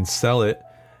do, they can sell it,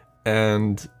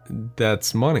 and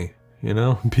that's money. You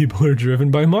know, people are driven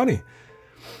by money.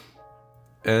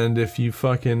 And if you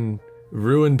fucking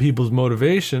ruin people's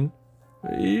motivation,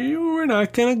 we're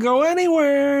not gonna go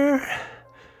anywhere.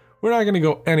 We're not gonna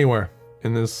go anywhere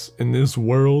in this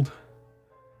world.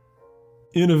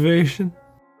 Innovation.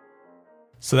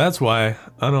 So that's why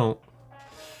I don't...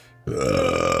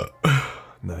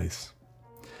 Nice.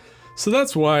 So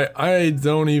that's why I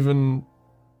don't even...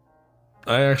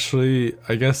 I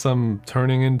guess I'm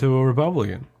turning into a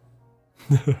Republican.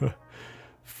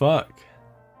 Fuck.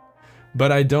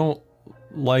 But I don't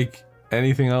like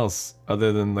anything else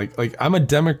other than like I'm a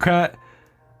Democrat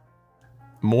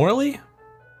morally,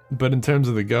 but in terms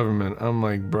of the government, I'm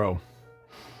like, bro,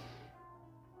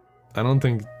 I don't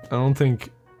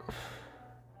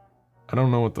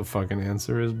know what the fucking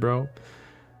answer is, bro.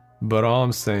 But all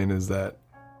I'm saying is that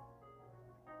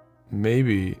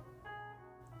maybe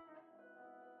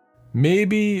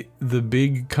the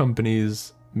big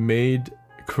companies made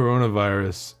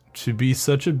coronavirus to be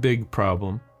such a big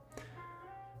problem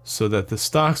so that the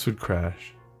stocks would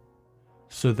crash,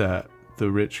 so that the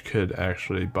rich could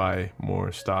actually buy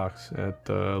more stocks at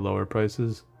lower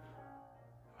prices.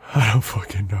 I don't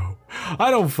fucking know.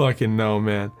 I don't fucking know,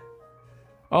 man.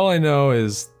 All I know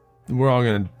is we're all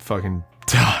gonna fucking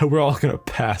die. We're all gonna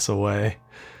pass away.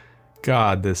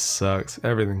 God, this sucks.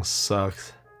 Everything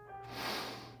sucks.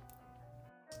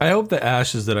 I hope the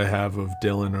ashes that I have of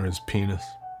Dylan are his penis.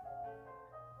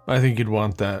 I think you'd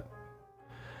want that.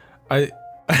 I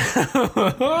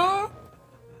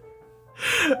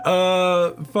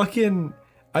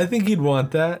think he'd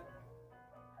want that.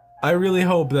 I really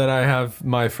hope that I have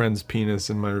my friend's penis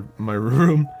in my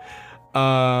room.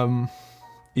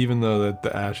 Even though that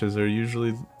the ashes are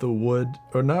usually the wood,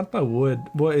 or not the wood.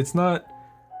 Well, it's not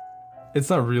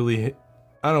really,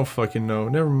 I don't fucking know.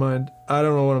 Never mind. I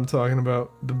don't know what I'm talking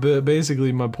about. But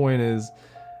basically my point is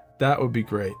that would be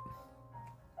great.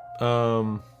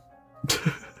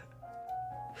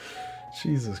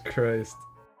 Jesus Christ.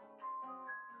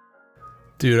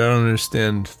 Dude, I don't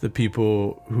understand the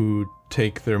people who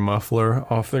take their muffler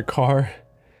off their car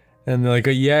and they're like,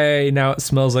 oh, yay, now it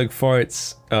smells like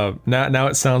farts. Now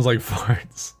it sounds like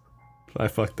farts. I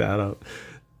fucked that up.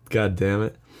 God damn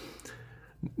it.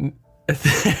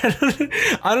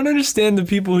 I don't understand the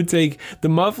people who take the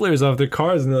mufflers off their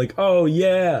cars and they're like, oh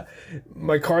yeah,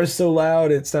 my car's so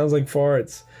loud it sounds like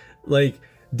farts. Like,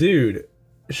 dude,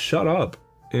 shut up,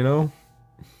 you know?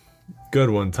 Good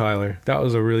one, Tyler. That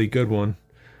was a really good one.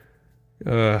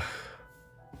 I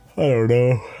don't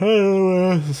know. I don't know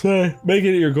what else to say. Make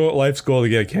it your goal, life's goal to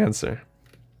get cancer.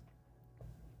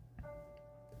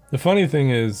 The funny thing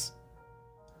is,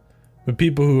 the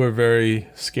people who are very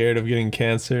scared of getting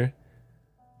cancer,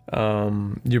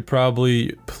 you're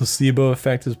probably, placebo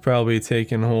effect is probably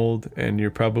taking hold, and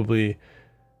you're probably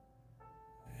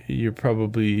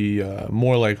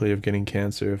more likely of getting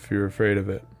cancer if you're afraid of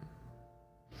it.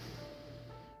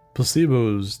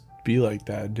 Placebos be like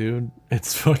that, dude.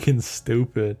 It's fucking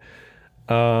stupid.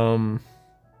 Here's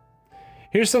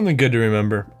something good to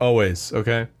remember, always,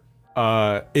 okay?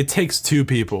 It takes two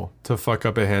people to fuck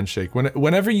up a handshake.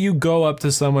 Whenever you go up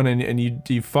to someone and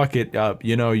you fuck it up,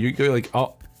 you know, you're like,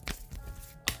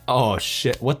 oh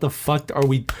shit, what the fuck are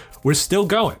we? We're still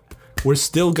going. We're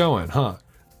still going, huh?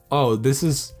 Oh, this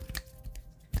is...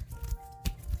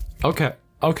 Okay,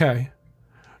 okay.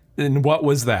 And what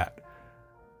was that?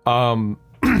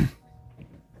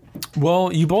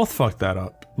 Well, you both fucked that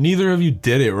up. Neither of you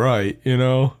did it right, you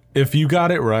know? If you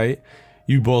got it right,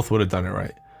 you both would have done it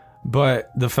right. But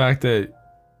the fact that,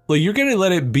 like, you're gonna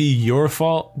let it be your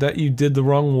fault that you did the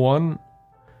wrong one,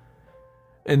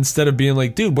 instead of being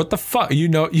like, dude, what the fuck? You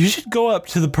know, you should go up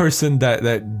to the person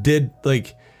that did,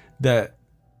 like, that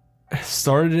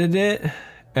started it,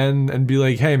 and be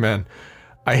like, hey man,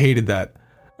 I hated that.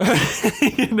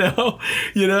 You know?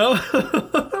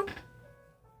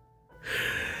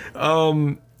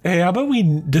 Hey, how about we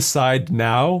decide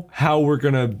now how we're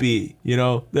gonna be, you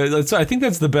know? I think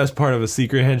that's the best part of a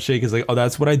secret handshake, is like, oh,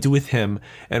 that's what I do with him,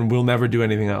 and we'll never do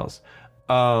anything else.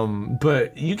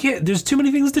 But you can't, there's too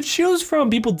many things to choose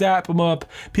from. People dap them up,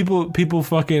 people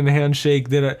fucking handshake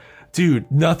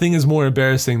dude, nothing is more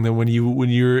embarrassing than when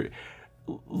you're,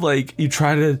 like, you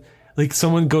try to, like,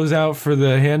 someone goes out for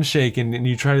the handshake and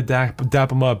you try to dap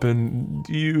them up and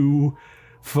you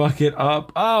fuck it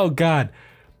up. Oh god.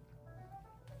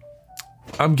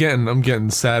 I'm getting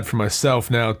sad for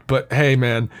myself now, but hey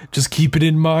man, just keep it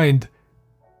in mind.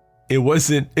 It was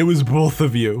both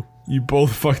of you. You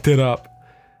both fucked it up.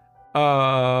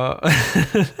 God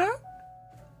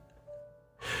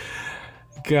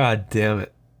damn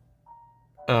it.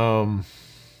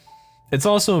 It's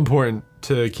also important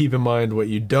to keep in mind what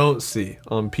you don't see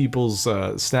on people's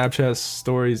Snapchat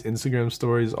stories, Instagram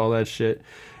stories, all that shit.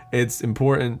 It's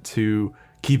important to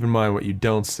keep in mind what you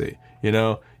don't see, you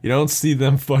know? You don't see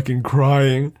them fucking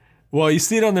crying. Well, you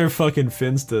see it on their fucking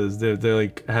Finstas. They're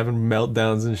like having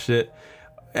meltdowns and shit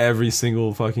every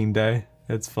single fucking day.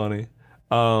 It's funny.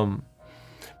 But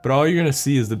all you're gonna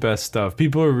see is the best stuff.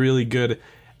 People are really good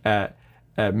at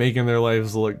making their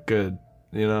lives look good,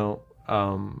 you know?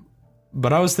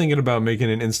 But I was thinking about making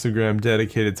an Instagram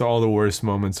dedicated to all the worst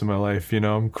moments of my life, you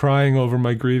know? I'm crying over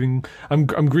my grieving. I'm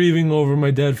grieving over my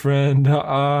dead friend.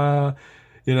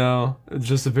 You know, it's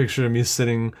just a picture of me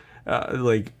sitting,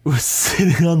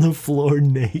 sitting on the floor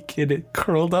naked and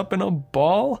curled up in a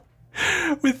ball.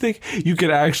 You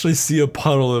could actually see a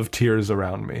puddle of tears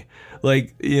around me.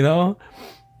 Like, you know,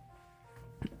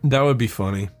 that would be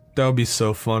funny. That would be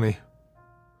so funny.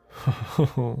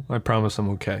 I promise I'm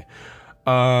okay.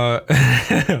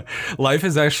 Life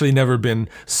has actually never been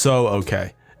so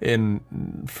okay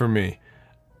for me.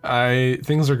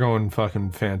 Things are going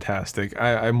fucking fantastic.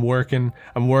 I'm working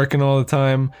all the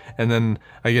time, and then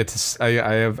I get to, I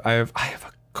have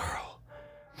a girl.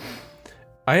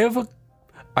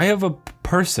 I have a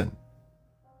person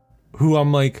who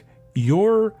I'm like,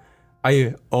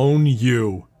 I own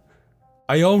you.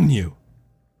 I own you.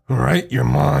 Alright? You're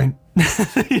mine.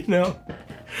 You know?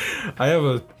 I have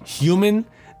a human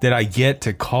that I get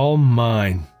to call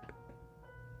mine.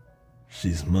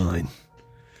 She's mine.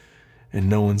 And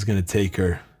no one's gonna take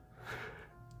her.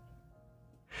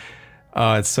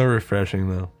 It's so refreshing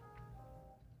though.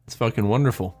 It's fucking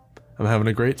wonderful. I'm having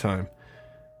a great time.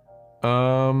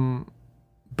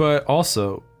 But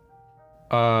also,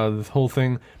 the whole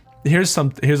thing. Here's a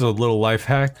little life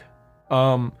hack.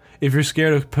 If you're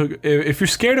scared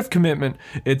of commitment,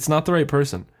 it's not the right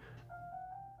person.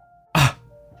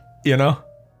 You know?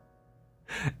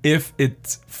 If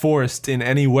it's forced in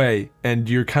any way and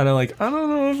you're kind of like, I don't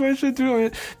know if I should do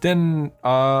it, then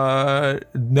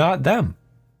not them.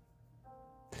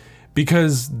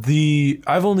 Because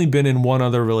I've only been in one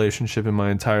other relationship in my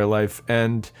entire life,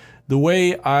 and the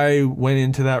way I went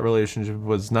into that relationship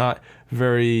was not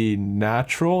very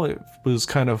natural. It was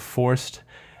kind of forced,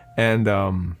 and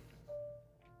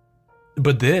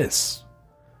but this,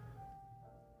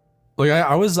 like,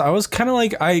 I was kind of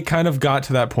like, I kind of got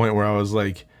to that point where I was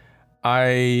like,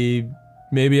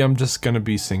 maybe I'm just gonna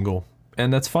be single,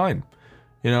 and that's fine.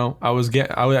 You know,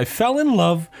 I fell in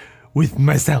love with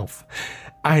myself.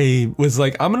 I was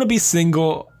like, I'm gonna be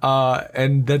single,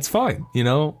 and that's fine. You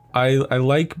know, I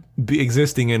like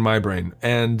existing in my brain,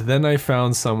 and then I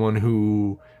found someone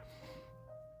who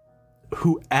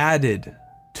added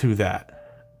to that,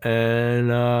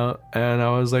 and I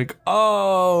was like,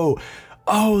 oh,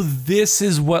 this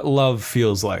is what love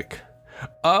feels like.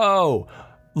 Oh,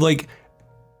 like,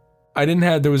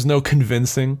 there was no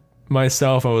convincing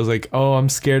myself. I was like, oh, I'm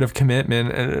scared of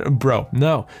commitment, and bro,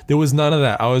 no, there was none of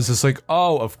that. I was just like,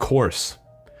 oh, of course.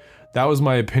 That was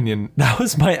my opinion. That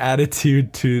was my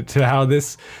attitude to how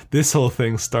this whole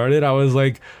thing started. I was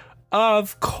like,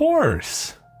 of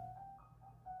course.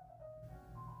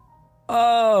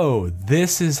 Oh,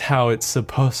 this is how it's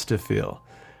supposed to feel.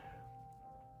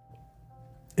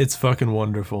 It's fucking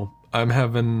wonderful. I'm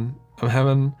having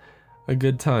a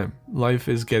good time. Life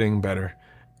is getting better.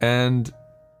 And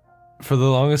for the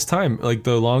longest time, like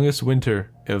the longest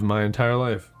winter of my entire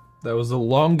life, that was the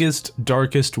longest,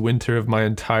 darkest winter of my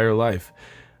entire life,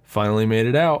 finally made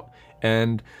it out.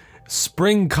 And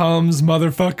spring comes,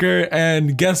 motherfucker,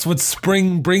 and guess what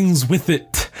spring brings with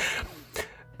it?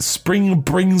 Spring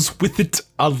brings with it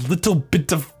a little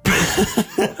bit of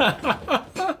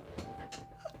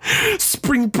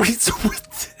spring brings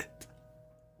with it.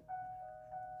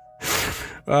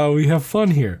 We have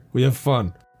fun here. We have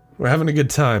fun. We're having a good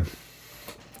time.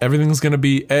 Everything's gonna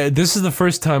be. This is the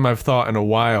first time I've thought in a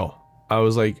while. I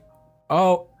was like,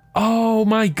 oh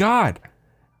my god,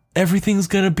 everything's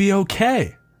gonna be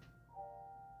okay.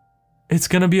 It's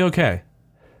gonna be okay.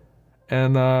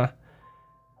 And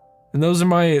those are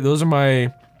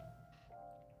my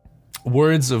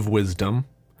words of wisdom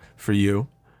for you.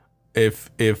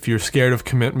 If you're scared of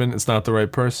commitment, it's not the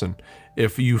right person.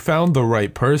 If you found the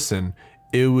right person,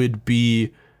 it would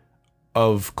be,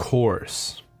 of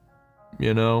course,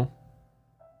 you know?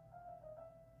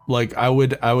 Like, I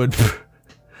would I would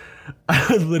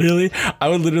literally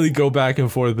go back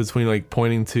and forth between, like,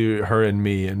 pointing to her and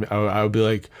me, and I would be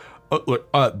like,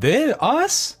 they,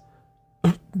 us?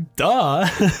 Duh.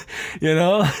 You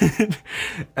know?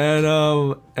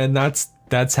 And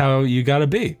that's how you gotta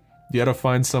be. You gotta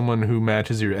find someone who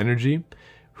matches your energy,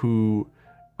 who,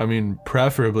 I mean,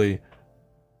 preferably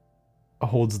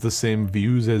holds the same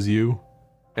views as you.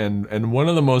 And one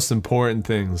of the most important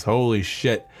things, holy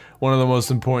shit, one of the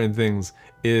most important things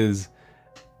is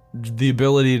the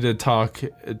ability to talk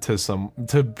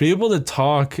to be able to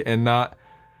talk and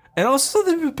also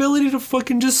the ability to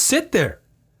fucking just sit there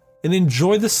and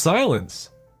enjoy the silence,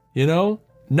 you know?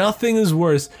 Nothing is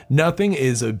worse, nothing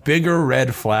is a bigger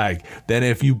red flag than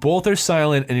if you both are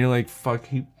silent and you're like, fuck,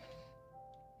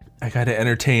 I gotta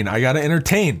entertain,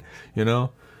 you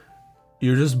know?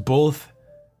 You're just both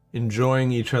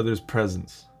enjoying each other's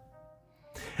presence.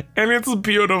 And it's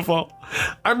beautiful.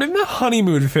 I'm in the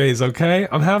honeymoon phase, okay?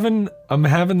 I'm having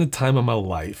the time of my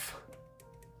life.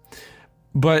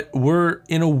 But we're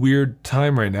in a weird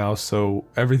time right now, so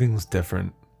everything's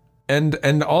different.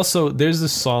 And also, there's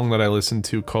this song that I listen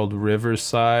to called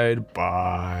Riverside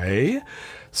by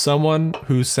someone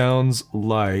who sounds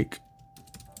like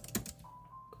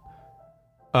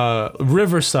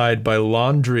Riverside by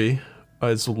Laundry.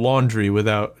 It's Laundry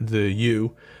without the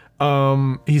U.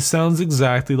 He sounds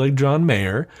exactly like John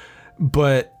Mayer,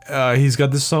 but he's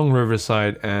got this song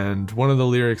Riverside, and one of the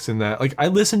lyrics in that, like, I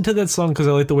listened to that song because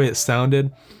I like the way it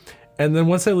sounded, and then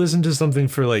once I listened to something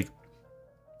for like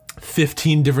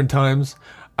 15 different times,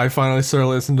 I finally started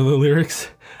listening to the lyrics.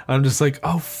 I'm just like,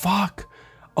 oh fuck,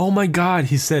 oh my god.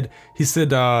 He said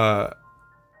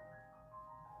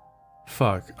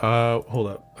fuck, hold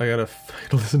up, I gotta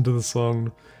listen to the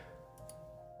song.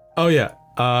 Oh yeah,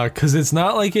 cause it's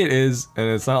not like it is, and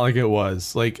it's not like it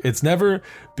was. Like, it's never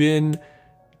been,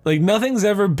 like, nothing's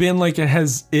ever been like it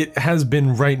has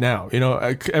been right now, you know.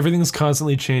 Everything's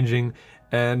constantly changing,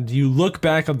 and you look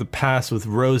back on the past with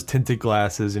rose-tinted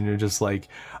glasses, and you're just like,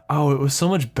 oh, it was so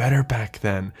much better back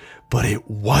then. But it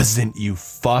wasn't, you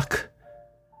fuck.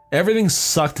 Everything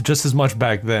sucked just as much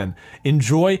back then.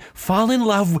 Enjoy, fall in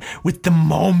love with the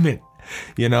moment,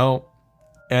 you know?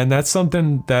 And that's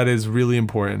something that is really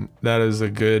important. That is a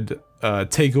good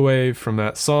takeaway from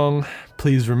that song.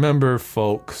 Please remember,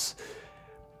 folks,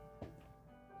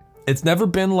 it's never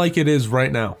been like it is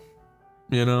right now,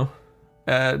 you know?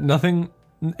 Nothing,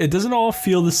 it doesn't all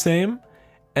feel the same,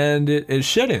 and it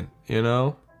shouldn't, you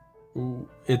know?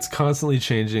 It's constantly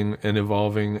changing and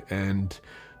evolving, and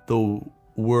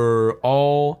we're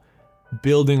all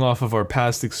building off of our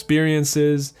past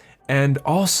experiences. And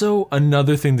also,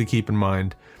 another thing to keep in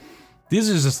mind, this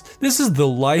is the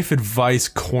life advice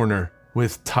corner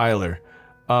with Tyler.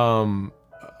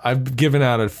 I've given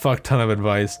out a fuck ton of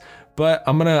advice, but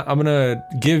I'm gonna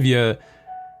give you,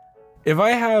 if I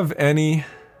have any,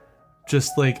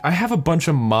 just like, I have a bunch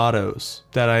of mottos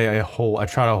that I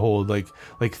try to hold, like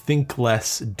think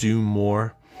less, do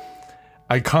more.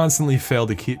 I constantly fail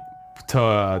to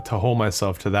hold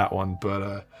myself to that one,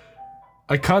 but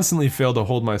I constantly fail to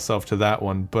hold myself to that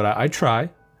one, but I try.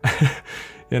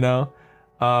 You know,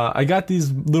 I got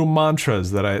these little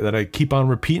mantras that I keep on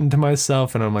repeating to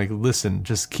myself, and I'm like, listen,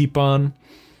 just keep on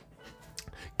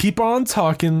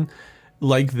talking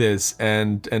like this,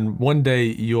 and one day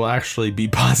you'll actually be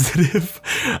positive.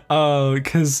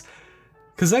 Cause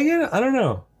I don't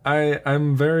know,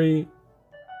 I'm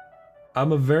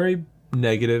a very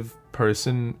negative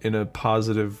person in a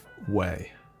positive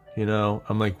way. You know,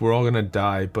 I'm like, we're all gonna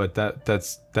die, but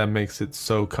that makes it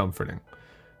so comforting.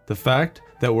 The fact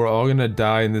that we're all gonna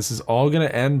die and this is all gonna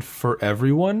end for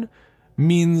everyone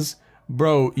means,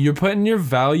 bro, you're putting your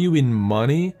value in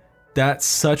money. That's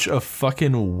such a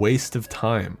fucking waste of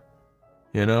time.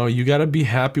 You know, you gotta be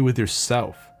happy with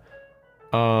yourself.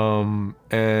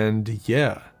 And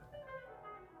yeah,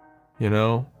 you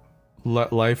know,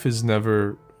 life is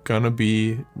never gonna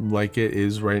be like it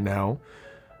is right now.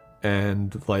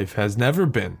 And life has never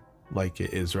been like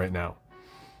it is right now.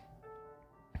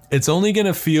 It's only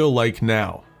gonna feel like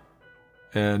now.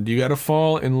 And you gotta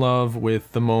fall in love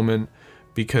with the moment,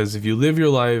 because if you live your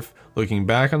life looking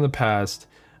back on the past,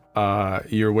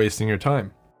 you're wasting your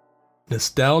time.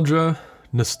 Nostalgia,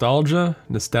 I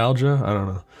don't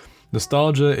know.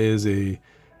 Nostalgia is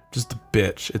just a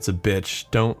bitch. It's a bitch.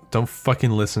 Don't fucking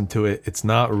listen to it. It's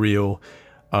not real.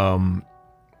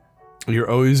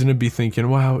 You're always gonna be thinking,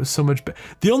 wow, it was so much better.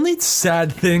 The only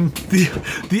sad thing,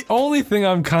 the only thing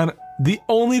I'm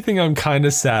kind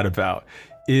of sad about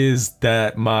is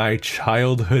that my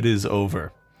childhood is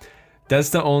over. That's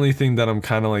the only thing that I'm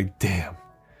kind of like, damn,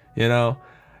 you know,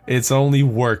 it's only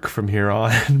work from here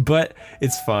on, but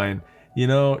it's fine. You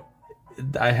know,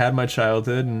 I had my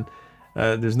childhood, and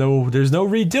there's no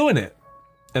redoing it.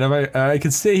 And if I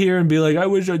could sit here and be like, I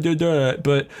wish I did that,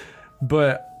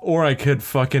 but or I could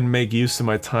fucking make use of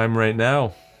my time right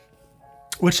now,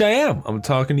 which I am. I'm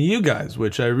talking to you guys,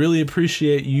 which I really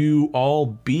appreciate you all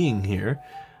being here.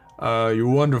 You're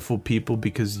wonderful people,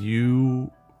 because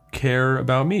you care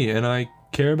about me and I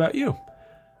care about you.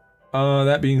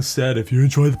 That being said, if you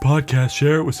enjoy the podcast,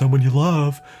 share it with someone you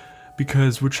love,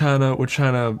 because we're trying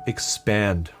to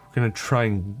expand. We're gonna try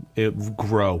and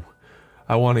grow.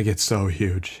 I want to get so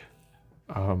huge.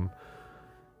 But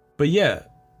yeah.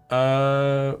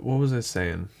 What was I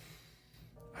saying?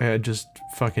 I just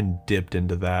fucking dipped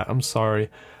into that. I'm sorry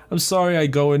I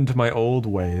go into my old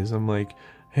ways. I'm like,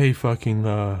 hey, fucking,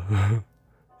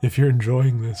 if you're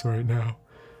enjoying this right now,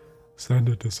 send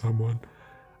it to someone.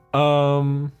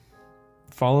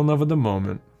 fall in love with the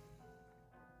moment.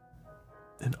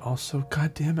 And also,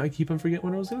 goddamn, I keep on forgetting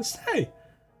what I was gonna say.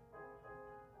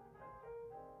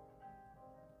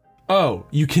 Oh,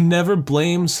 you can never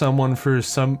blame someone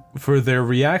for their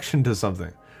reaction to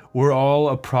something. We're all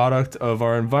a product of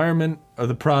our environment, or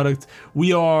the product.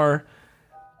 We are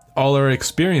all our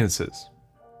experiences.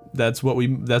 That's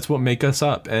what make us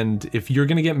up. And if you're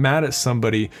gonna get mad at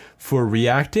somebody for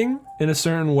reacting in a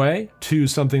certain way to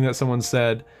something that someone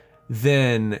said,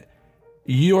 then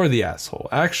you're the asshole.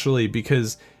 Actually,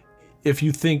 because if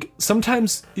you think,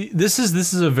 sometimes this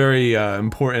is a very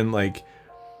important, like,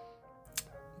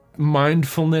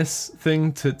 mindfulness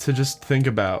thing to just think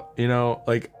about, you know,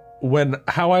 like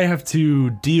how I have to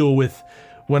deal with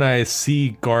when I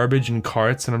see garbage in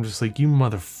carts and I'm just like, you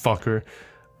motherfucker.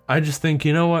 I just think,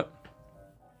 you know what?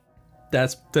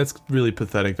 That's really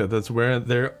pathetic that's where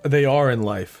they are in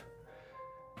life.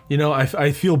 You know,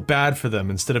 I feel bad for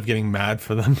them instead of getting mad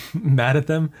for them, mad at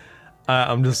them.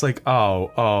 I'm just like,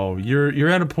 oh, you're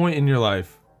at a point in your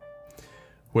life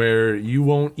where you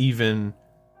won't even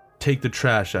take the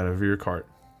trash out of your cart.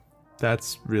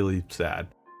 That's really sad.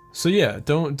 So yeah,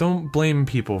 don't blame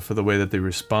people for the way that they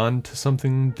respond to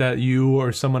something that you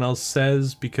or someone else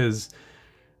says, because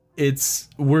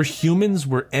we're humans,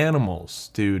 we're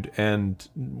animals, dude, and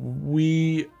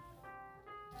we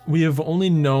have only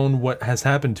known what has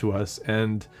happened to us,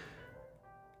 and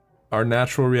our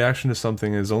natural reaction to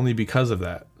something is only because of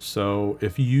that. So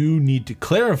if you need to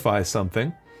clarify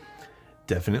something,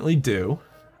 definitely do.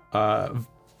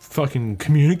 Fucking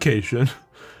communication.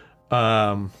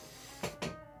 And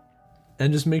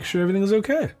just make sure everything is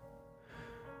okay.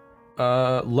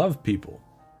 Love people.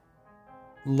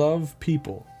 Love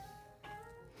people.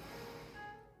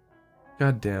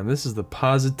 God damn, this is the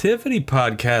positivity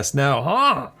podcast now,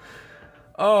 huh?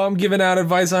 Oh, I'm giving out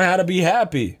advice on how to be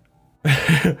happy.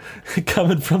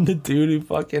 Coming from the dude who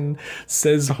fucking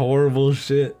says horrible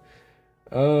shit.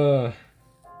 It's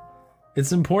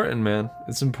important, man.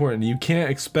 It's important. You can't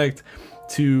expect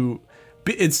to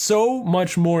be, it's so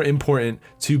much more important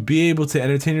to be able to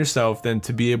entertain yourself than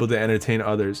to be able to entertain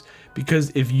others.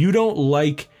 Because if you don't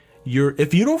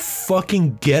if you don't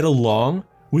fucking get along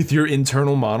with your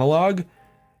internal monologue,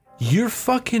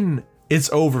 it's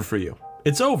over for you.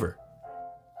 It's over.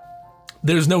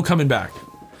 There's no coming back.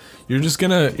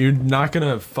 You're not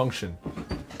gonna function.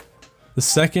 The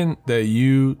second that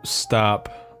you stop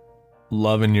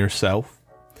loving yourself,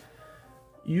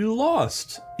 you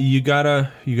lost. You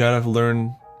gotta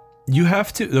learn. You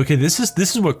have to. Okay, this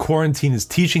is what quarantine is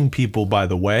teaching people, by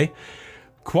the way.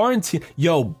 Quarantine,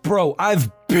 yo, bro,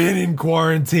 I've been in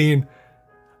quarantine,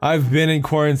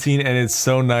 and it's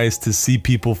so nice to see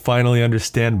people finally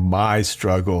understand my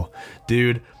struggle.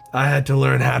 Dude, I had to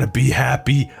learn how to be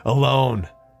happy alone.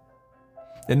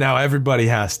 And now everybody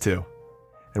has to.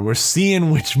 And we're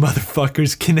seeing which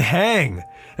motherfuckers can hang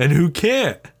and who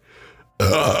can't.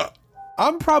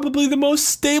 I'm probably the most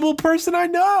stable person I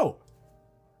know.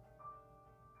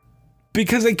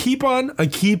 Because I keep on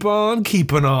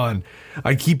keeping on.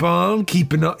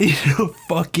 You know,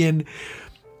 fucking.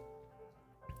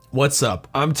 What's up?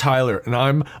 I'm Tyler,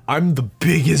 and I'm the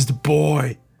biggest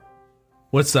boy.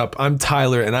 What's up? I'm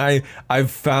Tyler, and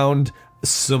I've found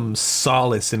some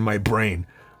solace in my brain.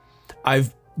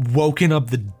 I've woken up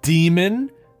the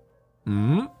demon.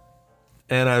 And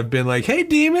I've been like, hey,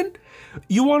 demon,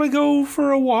 you want to go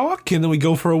for a walk? And then we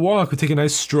go for a walk. We take a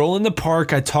nice stroll in the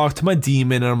park. I talk to my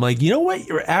demon, and I'm like, you know what?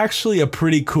 You're actually a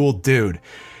pretty cool dude.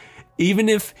 Even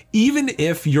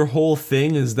if your whole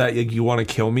thing is that you want to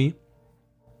kill me,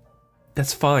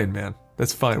 that's fine, man.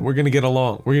 That's fine. We're gonna get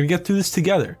along. We're gonna get through this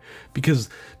together. Because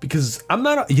I'm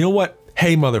not. You know what?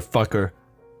 Hey, motherfucker.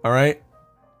 All right.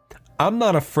 I'm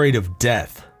not afraid of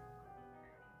death.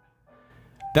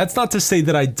 That's not to say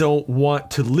that I don't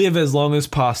want to live as long as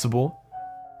possible.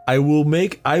 I will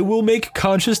make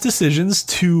conscious decisions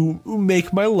to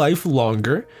make my life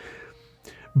longer,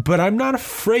 but I'm not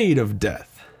afraid of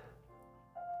death.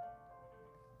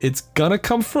 It's gonna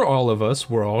come for all of us.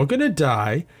 We're all gonna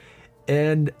die,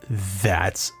 and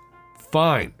that's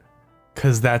fine,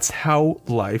 'cause that's how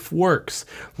life works.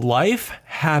 Life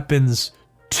happens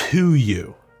to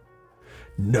you.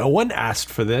 No one asked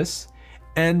for this,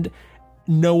 and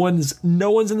no one's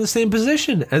in the same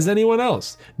position as anyone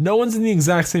else. No one's in the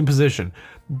exact same position.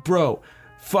 Bro,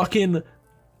 fucking,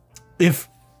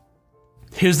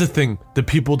 here's the thing that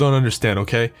people don't understand,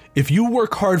 okay? If you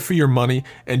work hard for your money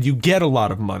and you get a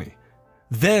lot of money,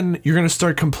 then you're gonna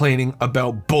start complaining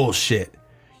about bullshit.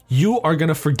 You are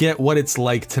gonna forget what it's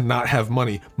like to not have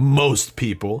money. Most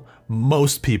people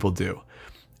do.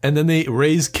 And then they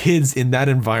raise kids in that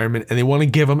environment and they want to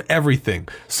give them everything.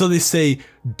 So they say,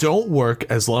 don't work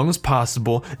as long as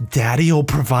possible. Daddy will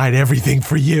provide everything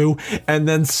for you. And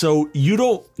then so you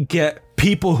don't get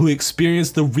people who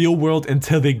experience the real world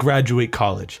until they graduate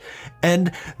college.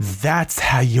 And that's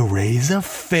how you raise a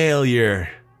failure.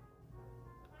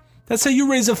 That's how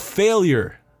you raise a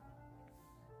failure.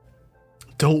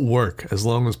 Don't work as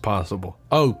long as possible.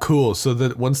 Oh, cool. So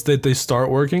that once they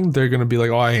start working, they're gonna be like,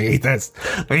 "Oh, I hate this.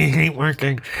 I hate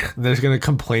working." And they're gonna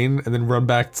complain and then run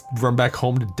back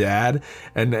home to dad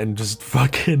and just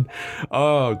fucking.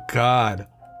 Oh God.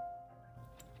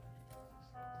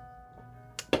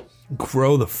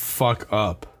 Grow the fuck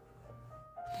up,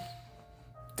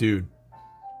 dude.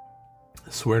 I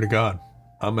swear to God.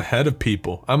 I'm ahead of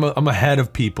people. I'm ahead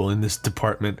of people in this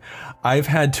department. I've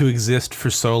had to exist for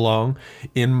so long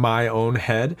in my own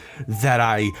head that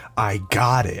I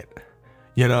got it.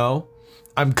 You know?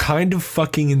 I'm kind of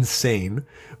fucking insane,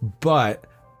 but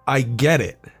I get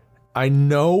it. I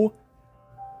know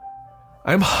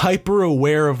I'm hyper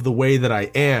aware of the way that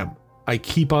I am. I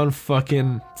keep on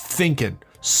fucking thinking.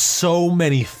 So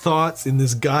many thoughts in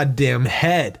this goddamn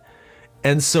head.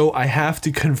 And so I have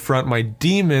to confront my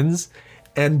demons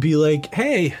and be like,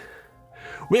 hey,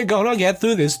 we're gonna get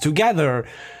through this together.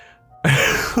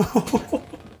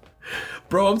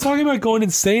 Bro, I'm talking about going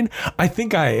insane. I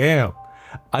think I am.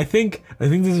 I think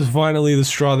this is finally the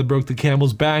straw that broke the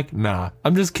camel's back. Nah,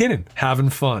 I'm just kidding.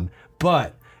 Having fun.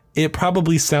 But it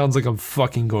probably sounds like I'm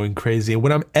fucking going crazy. And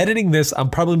when I'm editing this, I'm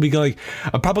probably gonna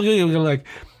like,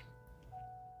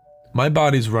 my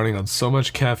body's running on so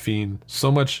much caffeine,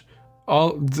 so much,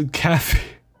 all the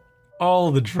caffeine.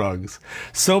 All the drugs.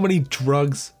 So many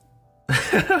drugs.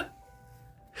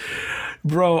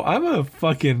 Bro, I'm a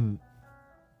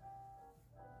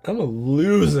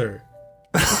loser.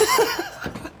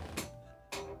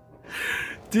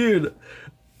 Dude,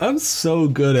 I'm so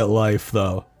good at life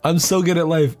though. I'm so good at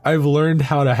life. I've learned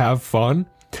how to have fun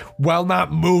while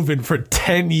not moving for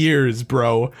 10 years,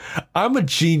 bro. I'm a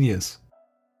genius.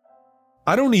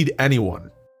 I don't need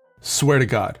anyone. Swear to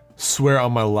God. Swear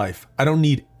on my life. I don't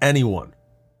need anyone.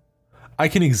 I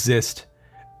can exist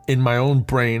in my own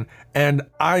brain and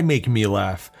I make me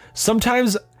laugh.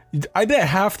 Sometimes I bet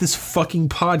half this fucking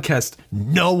podcast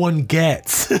no one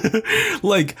gets.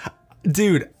 Like,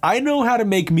 dude, I know how to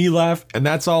make me laugh and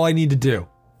that's all I need to do.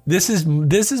 This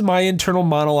is my internal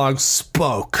monologue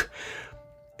spoke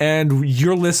and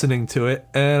you're listening to it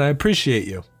and I appreciate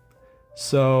you.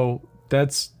 So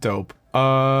that's dope.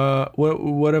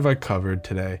 What have I covered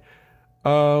today?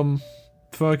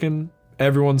 Fucking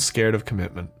everyone's scared of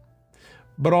commitment.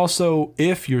 But also,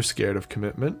 if you're scared of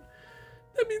commitment,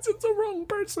 that means it's the wrong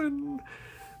person.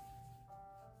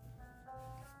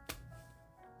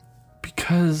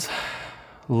 Because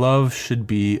love should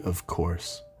be, of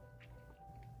course.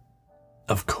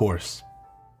 Of course.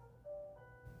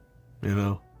 You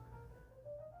know?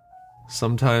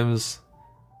 Sometimes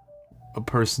a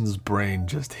person's brain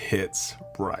just hits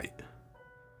right.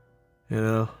 You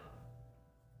know?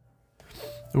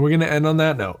 And we're gonna end on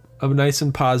that note. A nice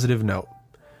and positive note.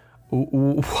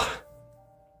 Ooh.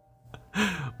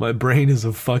 My brain is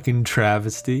a fucking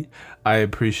travesty. I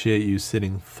appreciate you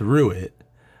sitting through it.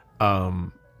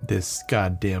 This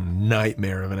goddamn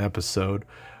nightmare of an episode.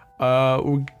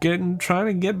 We're trying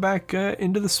to get back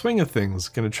into the swing of things.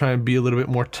 Gonna try and be a little bit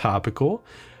more topical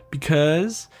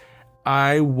because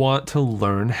I want to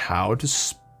learn how to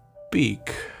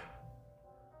speak.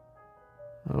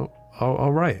 Oh,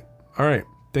 all right.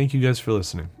 Thank you guys for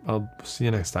listening. I'll see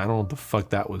you next time. I don't know what the fuck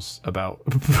that was about.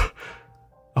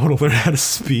 I want to learn how to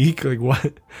speak. Like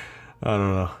what? I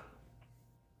don't know.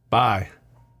 Bye.